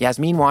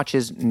 Yasmin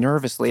watches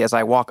nervously as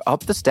I walk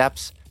up the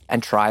steps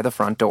and try the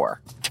front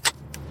door.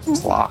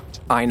 It's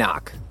locked. I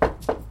knock.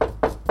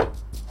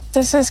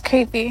 This is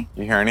creepy.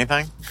 You hear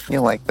anything? I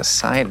feel like the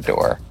side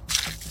door.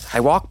 I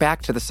walk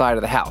back to the side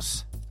of the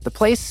house. The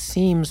place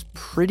seems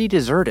pretty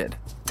deserted.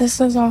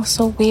 This is all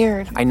so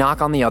weird. I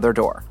knock on the other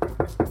door.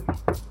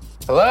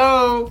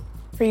 Hello?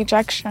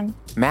 Rejection.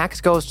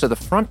 Max goes to the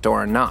front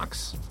door and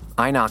knocks.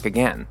 I knock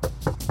again.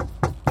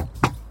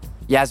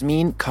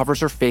 Yasmin covers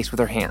her face with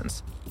her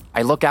hands.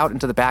 I look out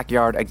into the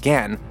backyard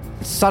again,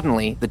 and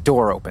suddenly the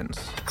door opens.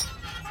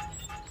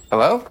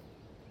 Hello?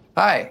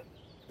 Hi.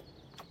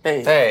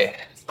 Hey. Hey.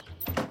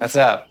 What's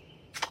up?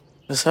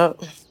 What's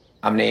up?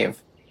 I'm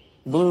Neve.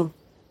 Blue.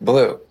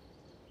 Blue.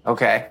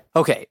 Okay.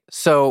 Okay,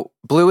 so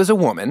Blue is a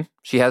woman.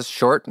 She has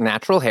short,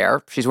 natural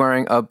hair. She's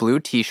wearing a blue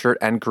t-shirt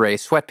and gray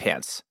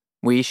sweatpants.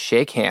 We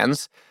shake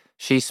hands.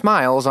 She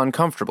smiles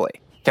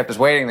uncomfortably. Kept us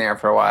waiting there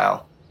for a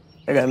while.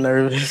 I got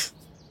nervous.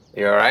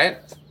 You all right?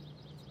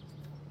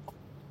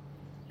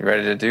 You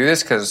ready to do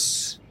this?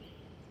 Because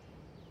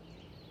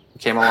we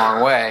came a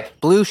long way.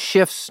 Blue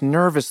shifts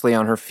nervously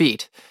on her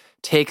feet,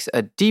 takes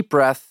a deep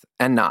breath,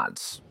 and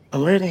nods.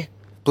 I'm ready.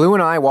 Blue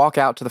and I walk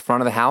out to the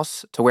front of the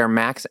house to where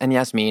Max and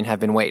Yasmin have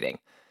been waiting.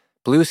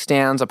 Blue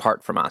stands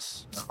apart from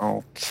us.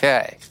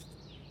 Okay.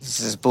 This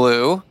is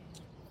Blue.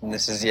 And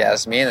this is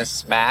Yasmin. This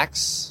is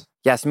Max.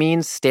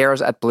 Yasmin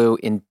stares at Blue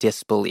in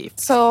disbelief.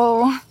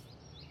 So,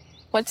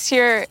 what's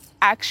your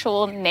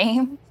actual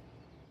name?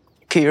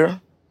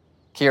 Kira.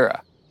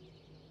 Kira.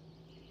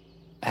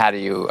 How do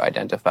you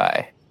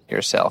identify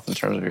yourself in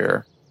terms of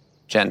your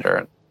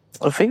gender?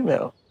 A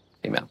female.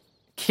 Female.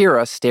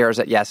 Kira stares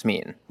at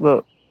Yasmin.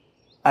 Look,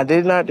 I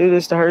did not do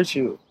this to hurt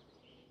you.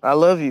 I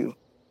love you.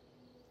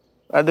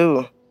 I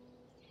do.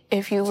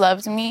 If you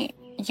loved me,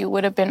 you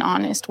would have been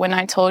honest when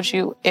I told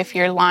you, if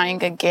you're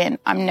lying again,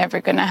 I'm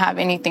never going to have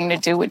anything to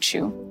do with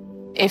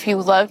you. If you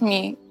loved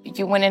me,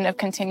 you wouldn't have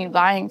continued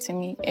lying to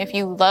me. If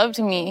you loved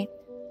me,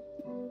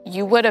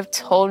 You would have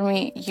told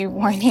me you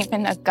weren't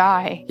even a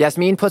guy.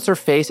 Yasmin puts her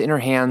face in her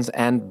hands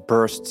and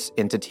bursts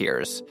into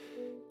tears.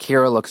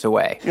 Kira looks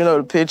away. You know,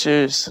 the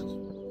pictures,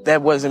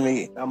 that wasn't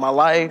me. My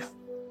life,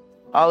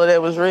 all of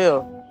that was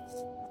real.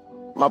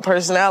 My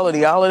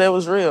personality, all of that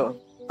was real.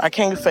 I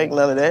can't fake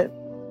none of that.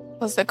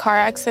 Was the car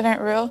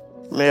accident real?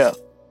 Yeah.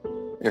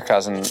 Your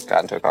cousin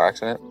got into a car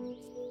accident?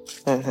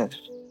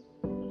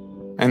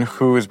 Mm-hmm. And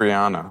who is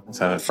Brianna? Is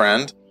that a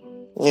friend?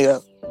 Yeah.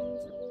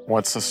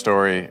 What's the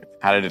story?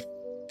 How did it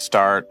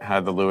start? How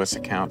did the Lewis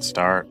account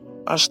start?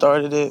 I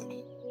started it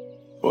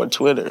for a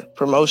Twitter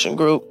promotion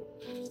group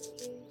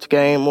to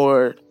gain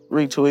more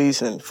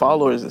retweets and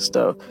followers and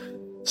stuff.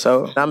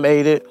 So I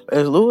made it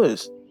as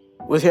Lewis.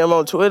 With him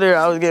on Twitter,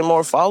 I was getting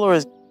more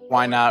followers.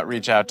 Why not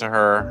reach out to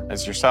her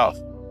as yourself?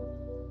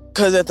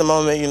 Because at the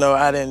moment, you know,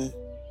 I didn't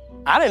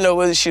know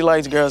whether she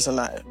liked girls or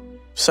not.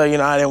 So, you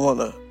know, I didn't want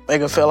to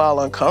make her feel all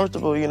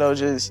uncomfortable, you know,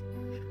 just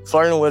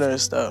flirting with her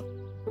and stuff.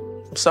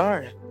 I'm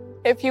sorry.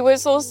 If you were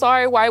so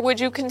sorry, why would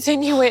you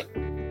continue it?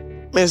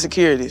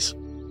 Insecurities.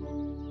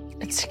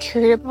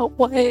 Insecurity about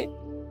what?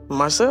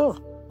 Myself.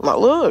 My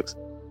looks.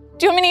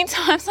 Do you know how many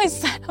times I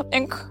sat up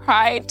and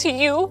cried to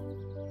you?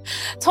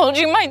 Told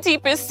you my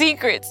deepest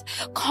secrets.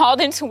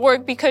 Called into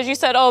work because you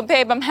said, oh,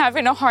 babe, I'm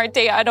having a hard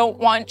day. I don't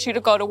want you to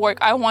go to work.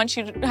 I want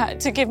you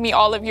to give me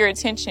all of your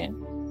attention.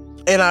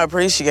 And I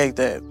appreciate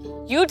that.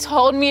 You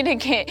told me to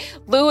get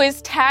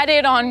Lewis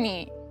tatted on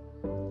me.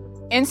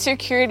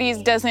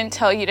 Insecurities doesn't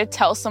tell you to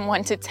tell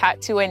someone to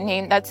tattoo a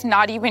name that's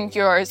not even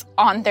yours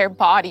on their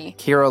body.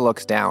 Kira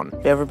looks down.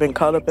 You ever been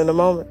caught up in the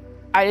moment?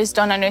 I just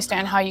don't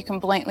understand how you can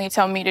blatantly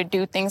tell me to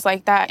do things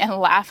like that and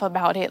laugh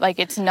about it like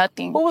it's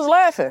nothing. Who was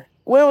laughing?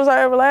 When was I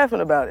ever laughing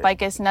about it?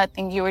 Like it's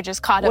nothing. You were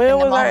just caught up in the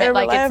moment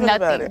like it's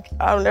nothing.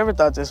 I've never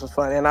thought this was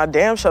funny, and I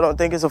damn sure don't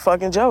think it's a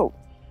fucking joke.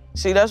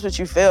 See, that's what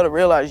you fail to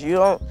realize. You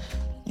don't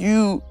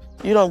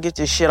get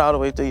this shit all the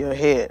way through your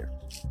head.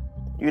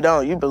 You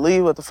don't. You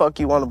believe what the fuck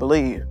you want to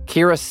believe.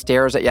 Kira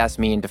stares at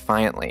Yasmin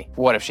defiantly.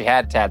 What if she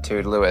had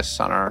tattooed Lewis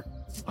on her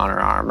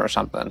arm or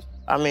something?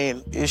 I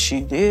mean, if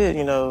she did,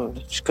 you know,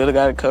 she could have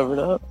got it covered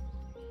up.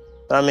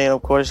 I mean,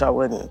 of course I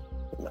wouldn't.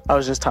 I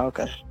was just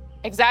talking.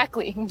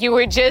 Exactly. You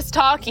were just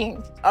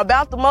talking.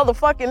 About the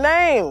motherfucking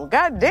name.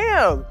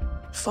 Goddamn.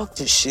 Fuck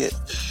this shit.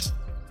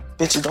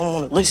 Bitches don't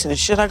want to listen to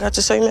shit I got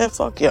to say, man.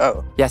 Fuck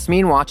y'all.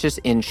 Yasmin watches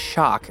in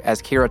shock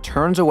as Kira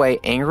turns away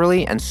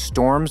angrily and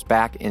storms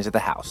back into the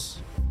house.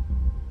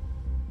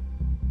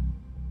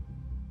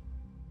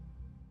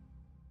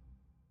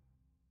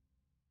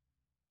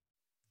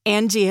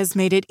 Angie has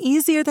made it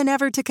easier than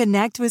ever to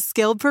connect with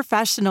skilled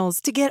professionals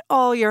to get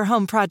all your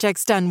home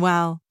projects done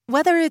well.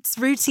 Whether it's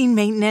routine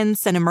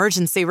maintenance, an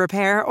emergency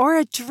repair, or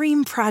a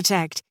dream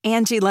project,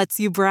 Angie lets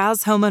you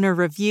browse homeowner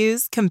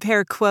reviews,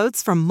 compare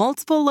quotes from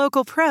multiple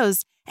local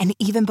pros, and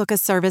even book a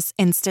service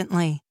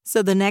instantly.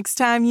 So the next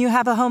time you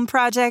have a home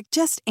project,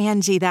 just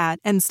Angie that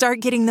and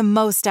start getting the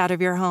most out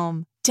of your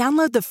home.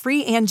 Download the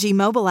free Angie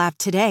mobile app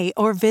today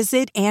or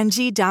visit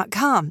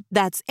Angie.com.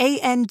 That's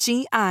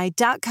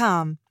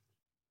ANGI.com.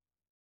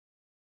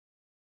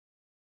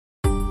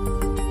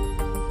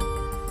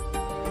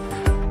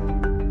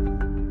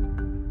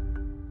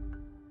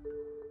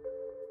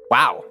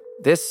 Wow,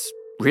 this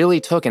really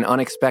took an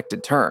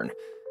unexpected turn.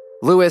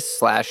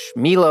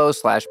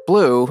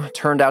 Lewis/Milo/Blue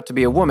turned out to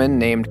be a woman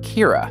named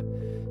Kira.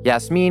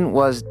 Yasmin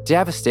was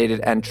devastated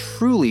and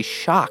truly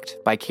shocked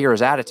by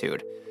Kira's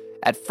attitude.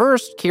 At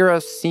first,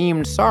 Kira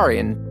seemed sorry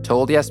and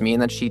told Yasmin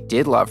that she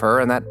did love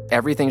her and that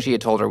everything she had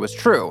told her was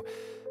true.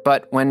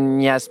 But when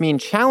Yasmin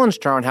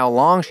challenged her on how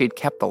long she'd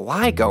kept the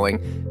lie going,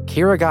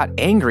 Kira got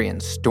angry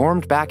and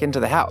stormed back into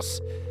the house.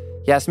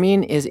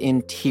 Yasmin is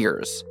in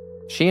tears.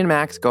 She and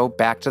Max go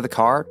back to the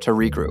car to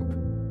regroup.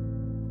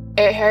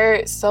 It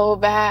hurts so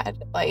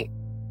bad. Like,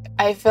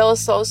 I feel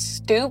so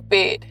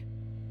stupid.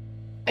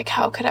 Like,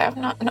 how could I have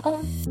not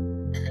known?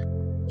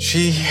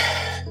 She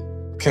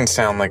can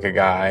sound like a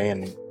guy,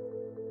 and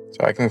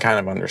so I can kind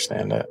of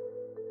understand it.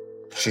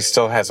 She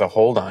still has a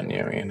hold on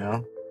you, you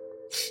know?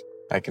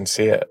 I can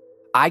see it.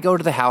 I go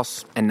to the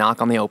house and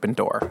knock on the open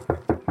door.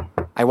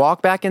 I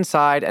walk back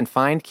inside and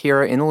find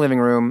Kira in the living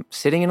room,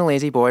 sitting in a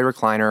lazy boy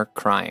recliner,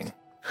 crying.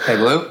 Hey,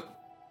 Blue?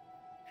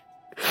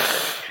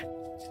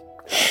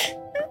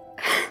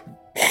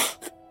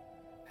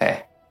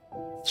 Hey,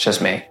 it's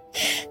just me.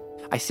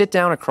 I sit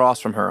down across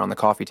from her on the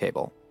coffee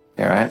table.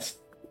 You all right?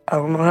 I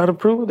don't know how to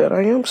prove that.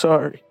 I am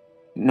sorry.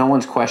 No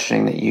one's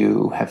questioning that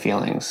you have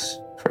feelings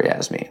for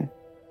Yasmin.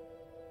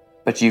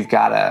 But you've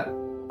got to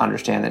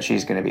understand that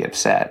she's going to be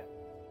upset.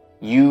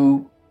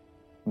 You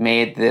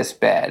made this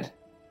bed.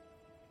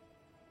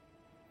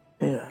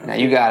 Yeah. Now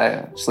you got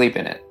to sleep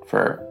in it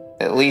for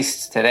at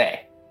least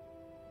today.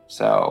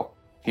 So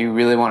if you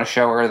really want to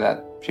show her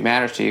that she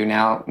matters to you,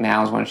 now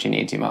is when she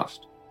needs you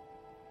most.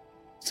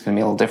 It's going to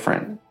be a little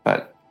different,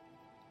 but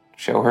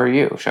show her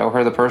you. Show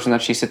her the person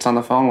that she sits on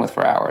the phone with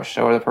for hours.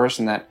 Show her the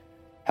person that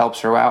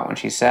helps her out when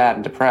she's sad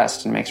and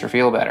depressed and makes her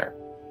feel better.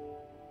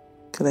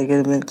 Can I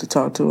get a minute to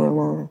talk to her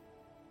alone?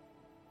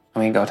 I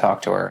mean, go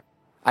talk to her.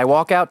 I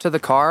walk out to the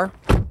car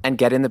and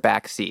get in the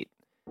back seat.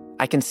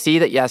 I can see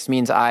that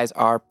Yasmin's eyes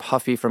are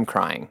puffy from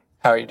crying.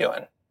 How are you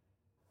doing?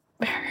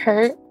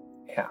 Hurt.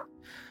 Yeah.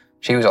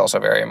 She was also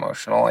very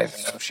emotional, even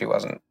though she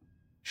wasn't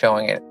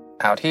showing it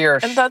out here.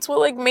 And that's what,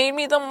 like, made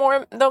me the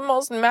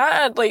most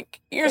mad.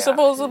 Like, you're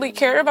supposedly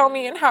care about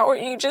me, and how are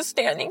you just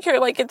standing here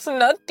like it's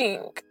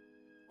nothing?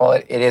 Well,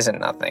 it isn't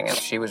nothing, and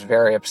she was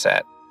very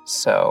upset.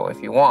 So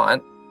if you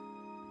want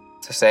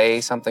to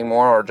say something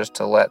more or just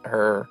to let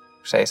her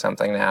say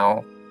something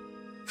now,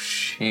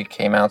 she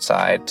came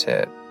outside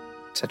to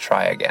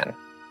try again.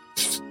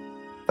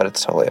 But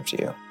it's totally up to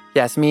you.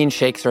 Yasmin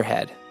shakes her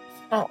head.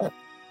 Oh.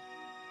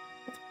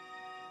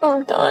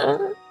 I'm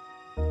done.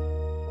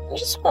 I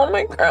just want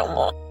my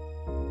grandma.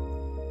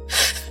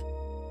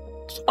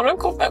 Just want to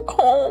go back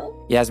home.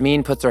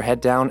 Yasmin puts her head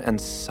down and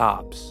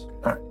sobs.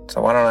 All right,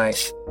 so why don't I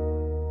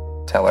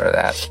tell her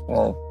that?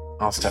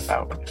 I'll step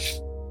out.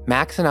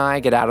 Max and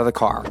I get out of the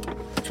car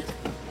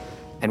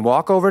and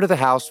walk over to the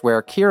house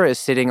where Kira is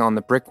sitting on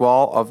the brick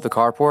wall of the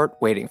carport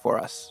waiting for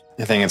us.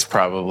 I think it's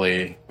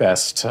probably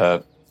best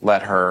to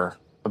let her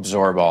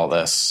absorb all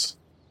this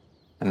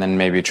and then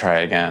maybe try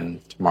again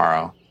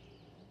tomorrow.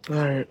 All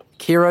right.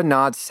 Kira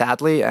nods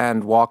sadly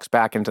and walks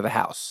back into the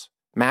house.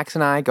 Max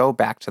and I go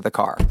back to the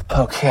car.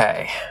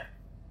 Okay.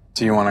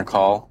 Do you want to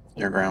call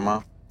your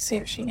grandma? See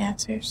if she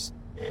answers.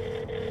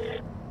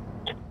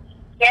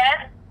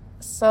 Yes?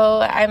 So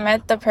I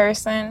met the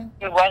person.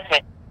 Who was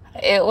it?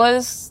 It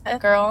was a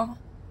girl.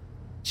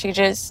 She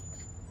just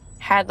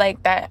had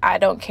like that I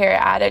don't care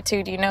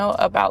attitude,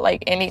 about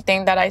like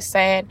anything that I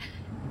said.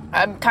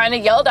 I kind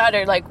of yelled at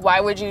her, like, why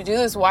would you do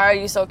this? Why are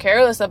you so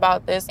careless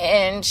about this?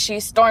 And she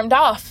stormed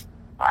off.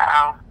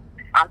 Wow.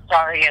 I'm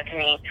sorry,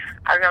 Yasmin.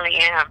 I really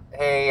am.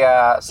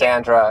 Hey,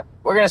 Sandra,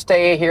 we're going to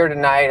stay here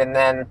tonight and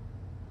then,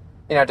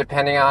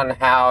 depending on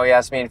how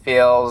Yasmin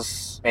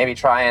feels, maybe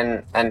try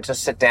and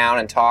just sit down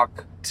and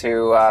talk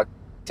to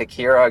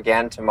Kira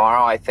again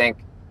tomorrow. I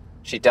think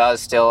she does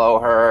still owe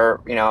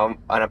her, an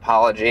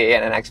apology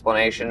and an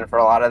explanation for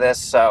a lot of this.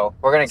 So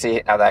we're going to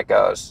see how that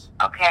goes.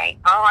 Okay.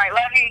 All right.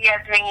 Love you,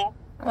 Yasmin.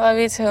 Love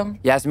you too.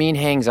 Yasmin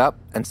hangs up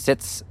and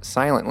sits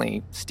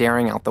silently,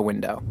 staring out the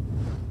window.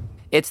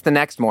 It's the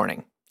next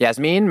morning.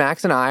 Yasmin,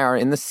 Max, and I are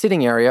in the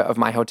sitting area of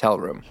my hotel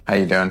room. How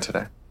you doing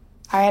today?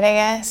 All right, I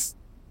guess.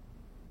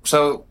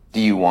 So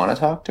do you want to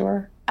talk to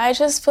her? I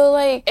just feel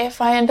like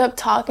if I end up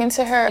talking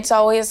to her, it's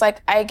always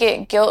like I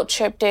get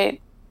guilt-tripped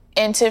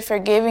into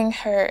forgiving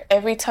her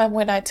every time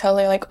when I tell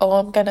her, like, oh,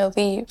 I'm gonna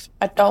leave.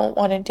 I don't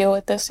want to deal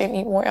with this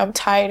anymore. I'm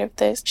tired of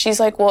this. She's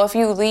like, well, if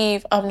you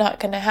leave, I'm not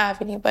gonna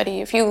have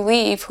anybody. If you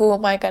leave, who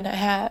am I gonna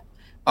have?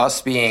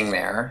 Us being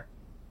there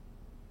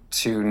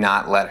to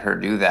not let her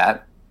do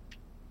that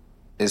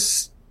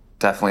is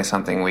definitely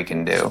something we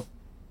can do.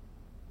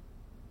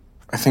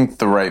 I think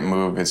the right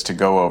move is to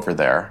go over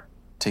there,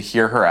 to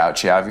hear her out.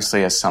 She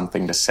obviously has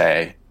something to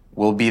say.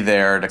 We'll be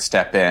there to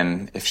step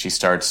in if she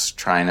starts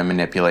trying to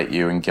manipulate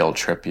you and guilt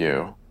trip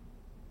you.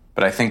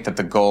 But I think that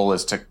the goal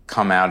is to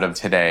come out of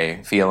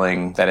today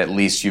feeling that at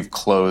least you've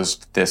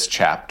closed this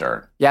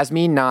chapter.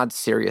 Yasmin nods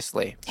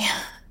seriously.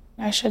 Yeah,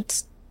 I should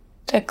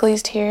at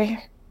least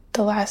hear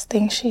the last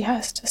thing she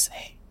has to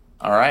say.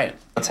 All right,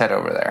 let's head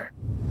over there.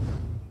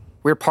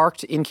 We're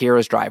parked in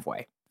Kira's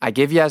driveway. I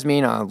give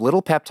Yasmin a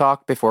little pep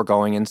talk before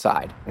going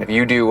inside. If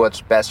you do what's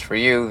best for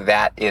you,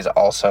 that is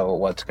also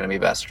what's going to be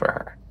best for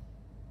her.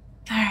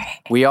 All right.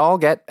 We all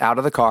get out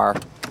of the car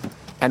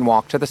and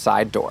walk to the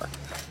side door.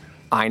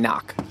 I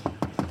knock.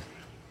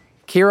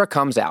 Kira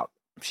comes out.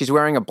 She's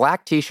wearing a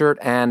black t-shirt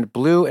and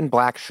blue and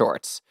black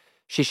shorts.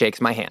 She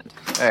shakes my hand.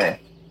 Hey,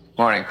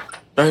 morning.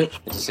 Hey.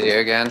 Good to see you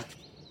again.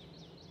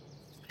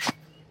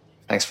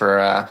 Thanks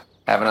for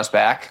having us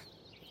back.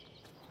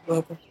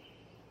 Welcome.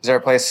 Is there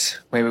a place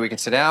maybe we can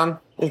sit down?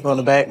 We go in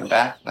the back. In the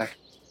back?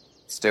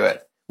 Let's do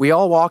it. We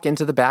all walk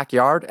into the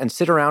backyard and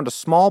sit around a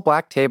small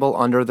black table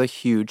under the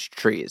huge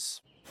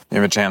trees. You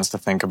have a chance to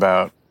think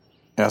about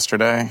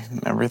yesterday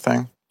and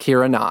everything?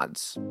 Kira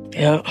nods.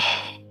 Yeah,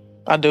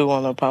 I do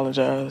want to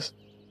apologize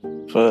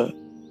for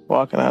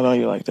walking out on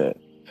you like that.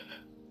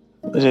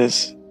 I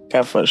just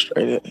got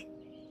frustrated.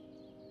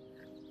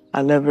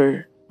 I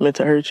never meant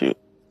to hurt you.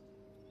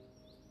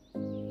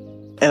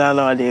 And I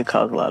know I did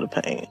cause a lot of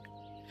pain.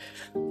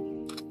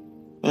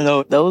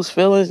 Those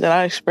feelings that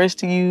I express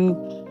to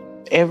you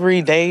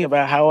every day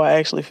about how I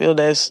actually feel,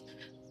 that's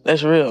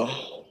real.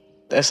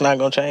 That's not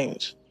gonna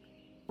change.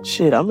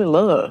 Shit, I'm in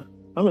love.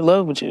 I'm in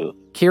love with you.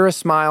 Kira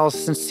smiles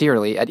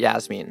sincerely at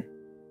Yasmin.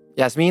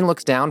 Yasmin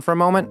looks down for a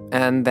moment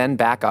and then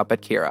back up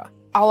at Kira.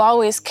 I'll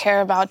always care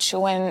about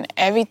you, and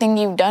everything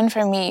you've done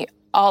for me,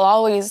 I'll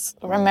always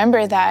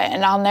remember that,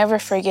 and I'll never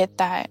forget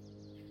that.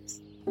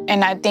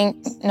 And I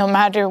think no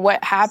matter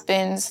what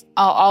happens,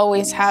 I'll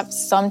always have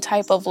some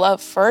type of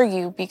love for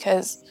you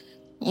because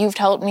you've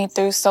helped me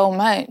through so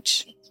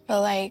much.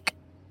 But like,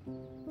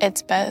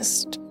 it's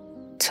best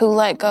to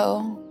let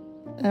go,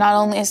 not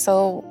only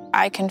so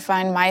I can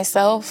find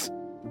myself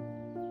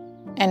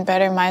and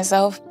better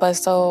myself, but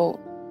so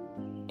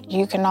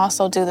you can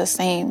also do the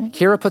same.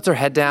 Kira puts her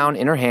head down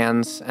in her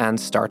hands and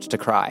starts to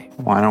cry.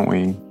 Why don't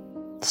we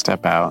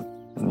step out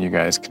and you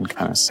guys can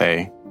kind of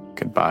say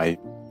goodbye?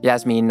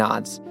 Yasmin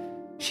nods.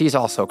 She's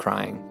also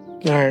crying.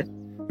 All right.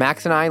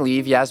 Max and I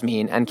leave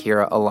Yasmin and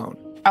Kira alone.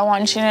 I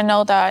want you to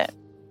know that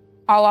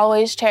I'll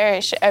always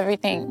cherish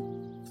everything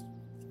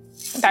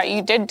that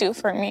you did do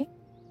for me.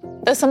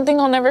 That's something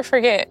I'll never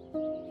forget.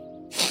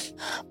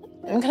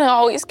 I'm gonna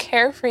always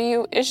care for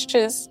you. It's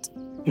just...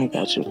 I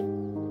got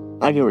you.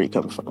 I get where you're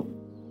coming from.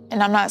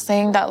 And I'm not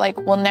saying that, like,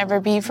 we'll never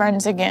be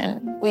friends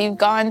again. We've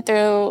gone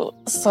through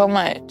so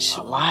much.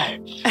 A lot.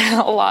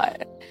 A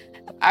lot.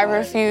 I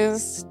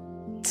refuse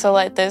to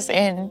let this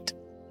end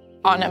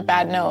on a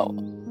bad note.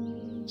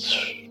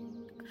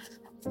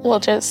 We'll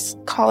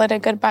just call it a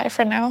goodbye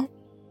for now.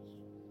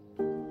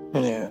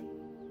 Yeah.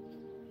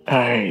 All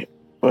right.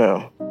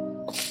 Well.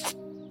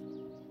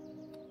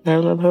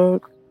 Have a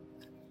hug?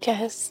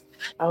 Yes.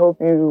 I hope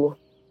you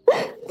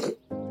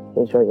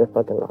enjoy your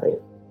fucking life.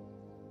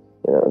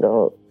 You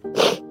know,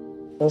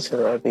 don't sit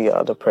there and be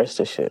all depressed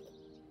and shit.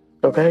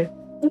 Okay?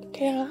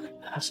 Yeah.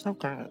 That's no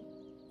problem.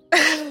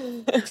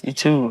 You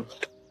too.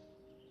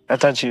 I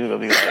thought you were gonna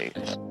be like,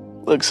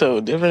 look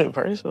so different in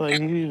person. Like,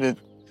 you even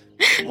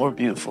more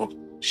beautiful.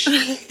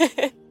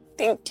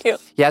 Thank you.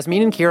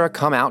 Yasmin and Kira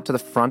come out to the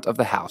front of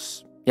the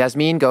house.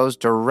 Yasmin goes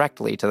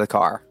directly to the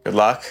car. Good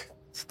luck.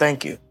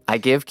 Thank you. I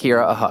give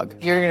Kira a hug.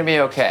 You're gonna be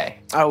okay.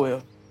 I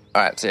will.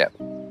 All right, see ya.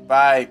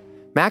 Bye.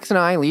 Max and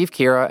I leave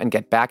Kira and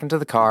get back into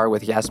the car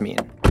with Yasmin.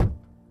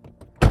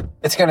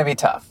 It's gonna be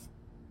tough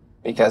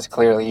because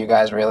clearly you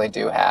guys really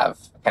do have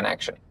a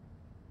connection.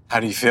 How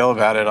do you feel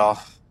about it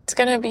all? It's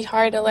gonna be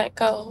hard to let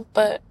go,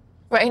 but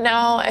right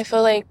now I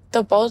feel like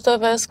the both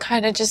of us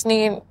kind of just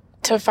need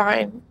to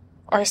find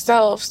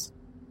ourselves.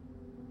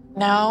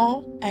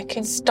 Now I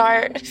can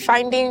start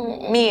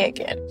finding me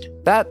again.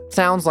 That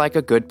sounds like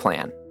a good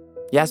plan.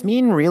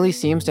 Yasmin really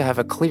seems to have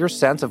a clear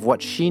sense of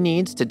what she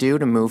needs to do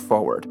to move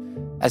forward.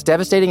 As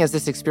devastating as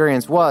this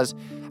experience was,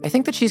 I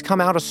think that she's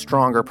come out a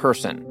stronger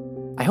person.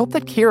 I hope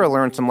that Kira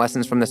learned some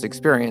lessons from this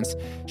experience.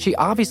 She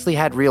obviously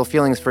had real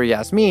feelings for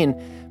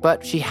Yasmin,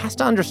 but she has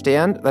to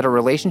understand that a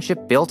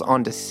relationship built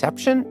on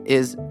deception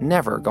is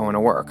never going to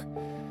work.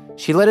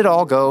 She let it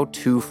all go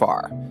too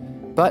far.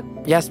 But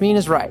Yasmin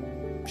is right.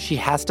 She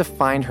has to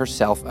find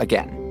herself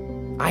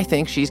again. I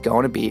think she's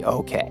going to be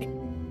okay.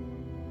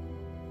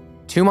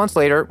 2 months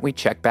later, we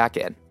check back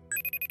in.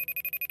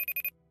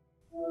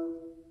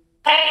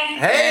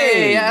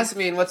 Hey,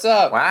 Yasmin, what's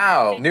up?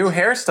 Wow, new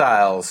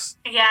hairstyles.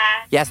 Yeah.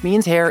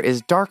 Yasmin's hair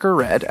is darker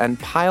red and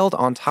piled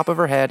on top of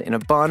her head in a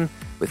bun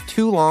with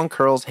 2 long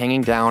curls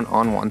hanging down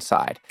on one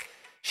side.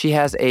 She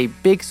has a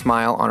big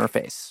smile on her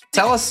face.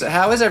 Tell us,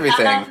 how is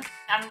everything?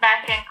 I'm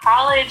back in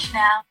college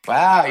now.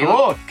 Wow,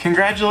 cool.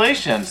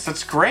 Congratulations.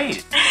 That's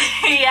great.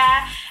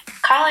 Yeah,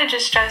 college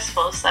is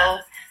stressful, so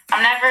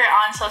I'm never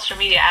on social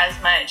media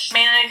as much,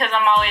 mainly because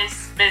I'm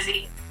always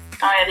busy.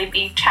 Don't really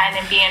be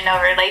trying to be in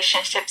no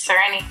relationships or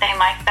anything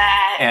like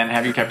that. And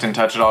have you kept in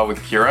touch at all with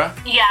Kira?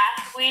 Yeah,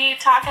 we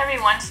talk every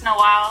once in a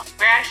while.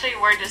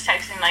 We're just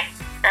texting like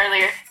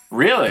earlier.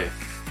 Really?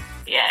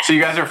 Yeah. So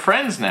you guys are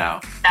friends now?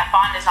 That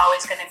bond is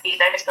always going to be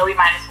there, so we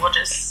might as well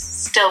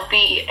just still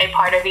be a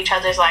part of each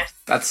other's lives.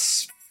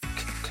 That's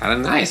kind of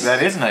nice.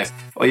 That is nice.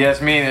 Well,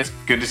 Yasmin, it's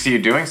good to see you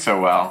doing so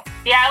well.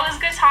 Yeah, it was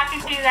good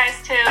talking to you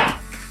guys too.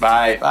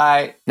 Bye.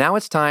 Bye. Now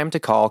it's time to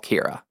call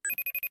Kira.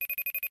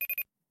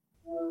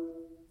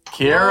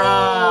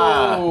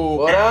 Kira! Oh,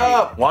 what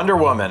up? Wonder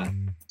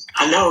Woman.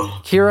 Hello.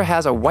 Kira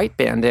has a white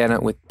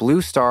bandana with blue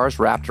stars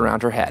wrapped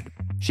around her head.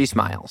 She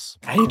smiles.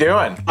 How you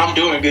doing? I'm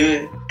doing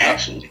good,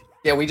 actually.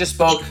 Yeah, we just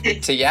spoke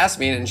to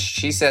Yasmin and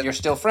she said you're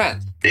still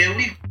friends. Yeah,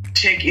 we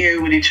check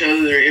in with each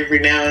other every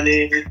now and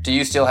then. Do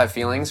you still have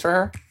feelings for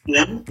her?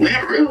 No,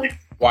 not really.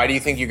 Why do you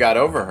think you got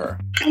over her?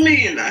 I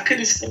mean, I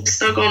couldn't stay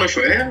stuck on her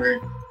forever.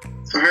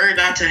 For her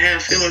not to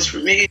have feelings for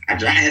me, I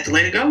had to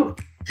let it go.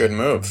 Good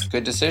move.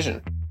 Good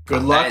decision.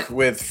 Good luck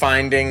with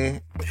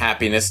finding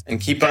happiness and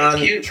keep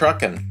on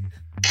trucking.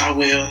 I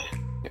will.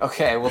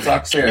 Okay, we'll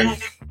talk soon.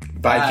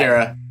 Bye,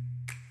 Kira.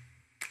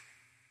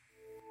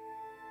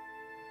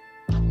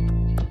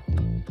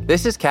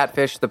 This is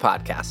Catfish, the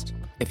podcast.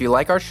 If you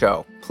like our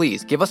show,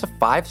 please give us a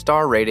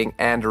 5-star rating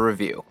and a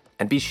review.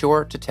 And be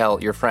sure to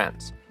tell your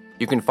friends.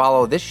 You can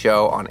follow this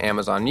show on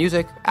Amazon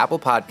Music, Apple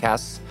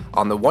Podcasts,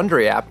 on the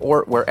Wondery app,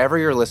 or wherever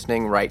you're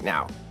listening right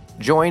now.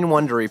 Join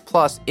Wondery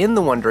Plus in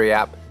the Wondery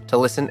app to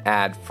listen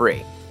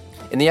ad-free.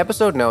 In the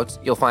episode notes,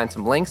 you'll find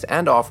some links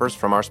and offers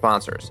from our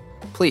sponsors.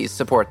 Please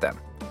support them.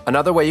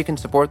 Another way you can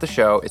support the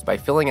show is by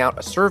filling out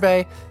a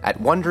survey at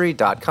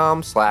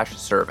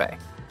Wondery.com/survey.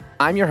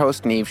 I'm your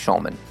host, Neve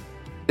Schulman.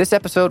 This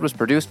episode was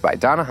produced by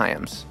Donna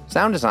Hyams,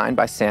 sound design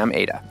by Sam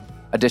Ada,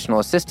 additional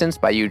assistance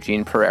by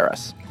Eugene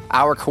Pereiras.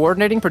 Our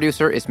coordinating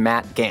producer is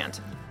Matt Gant.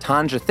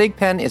 Tanja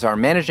Thigpen is our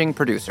managing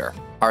producer.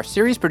 Our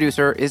series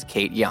producer is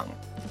Kate Young.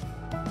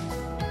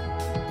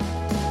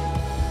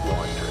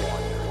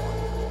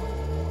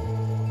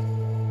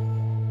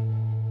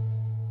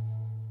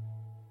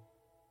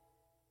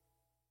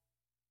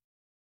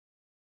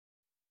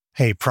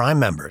 Hey, Prime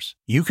members,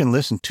 you can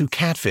listen to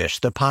Catfish,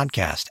 the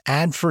podcast,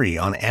 ad-free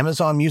on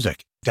Amazon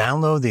Music.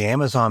 Download the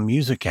Amazon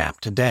Music app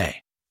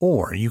today.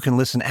 Or you can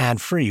listen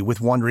ad-free with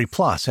Wondery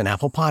Plus and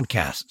Apple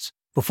Podcasts.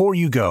 Before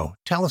you go,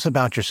 tell us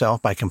about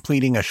yourself by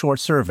completing a short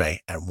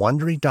survey at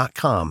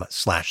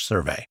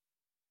Wondery.com/survey.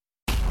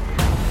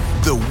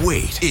 The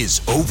wait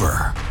is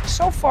over.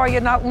 So far,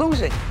 you're not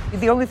losing.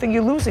 The only thing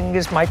you're losing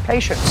is my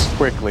patience.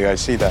 Quickly, I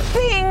see that.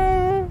 Bing!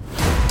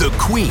 The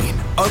queen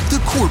of the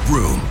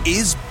courtroom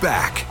is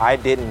back. I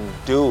didn't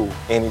do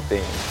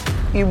anything.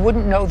 You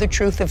wouldn't know the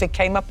truth if it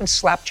came up and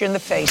slapped you in the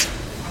face.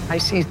 I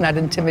see he's not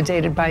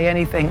intimidated by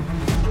anything.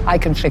 I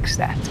can fix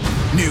that.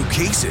 New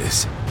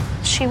cases.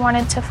 She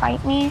wanted to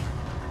fight me.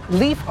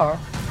 Leave her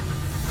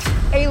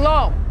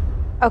alone.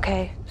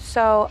 Okay,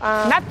 so,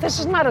 This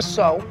is not a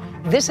so.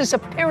 This is a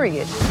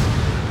period.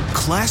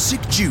 Classic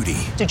Judy.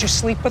 Did you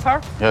sleep with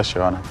her? Yes,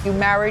 Your Honor. You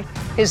married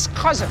his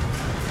cousin.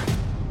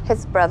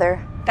 his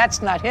brother.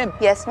 That's not him.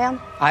 Yes, ma'am.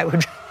 I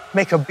would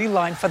make a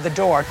beeline for the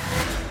door.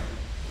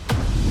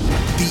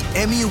 The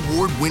Emmy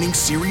Award-winning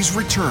series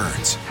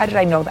returns. How did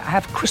I know that? I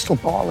have a crystal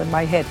ball in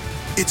my head.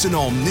 It's an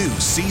all-new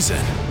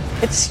season.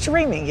 It's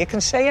streaming. You can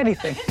say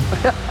anything.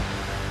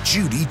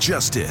 Judy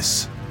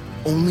Justice.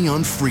 Only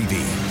on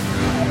Freevee.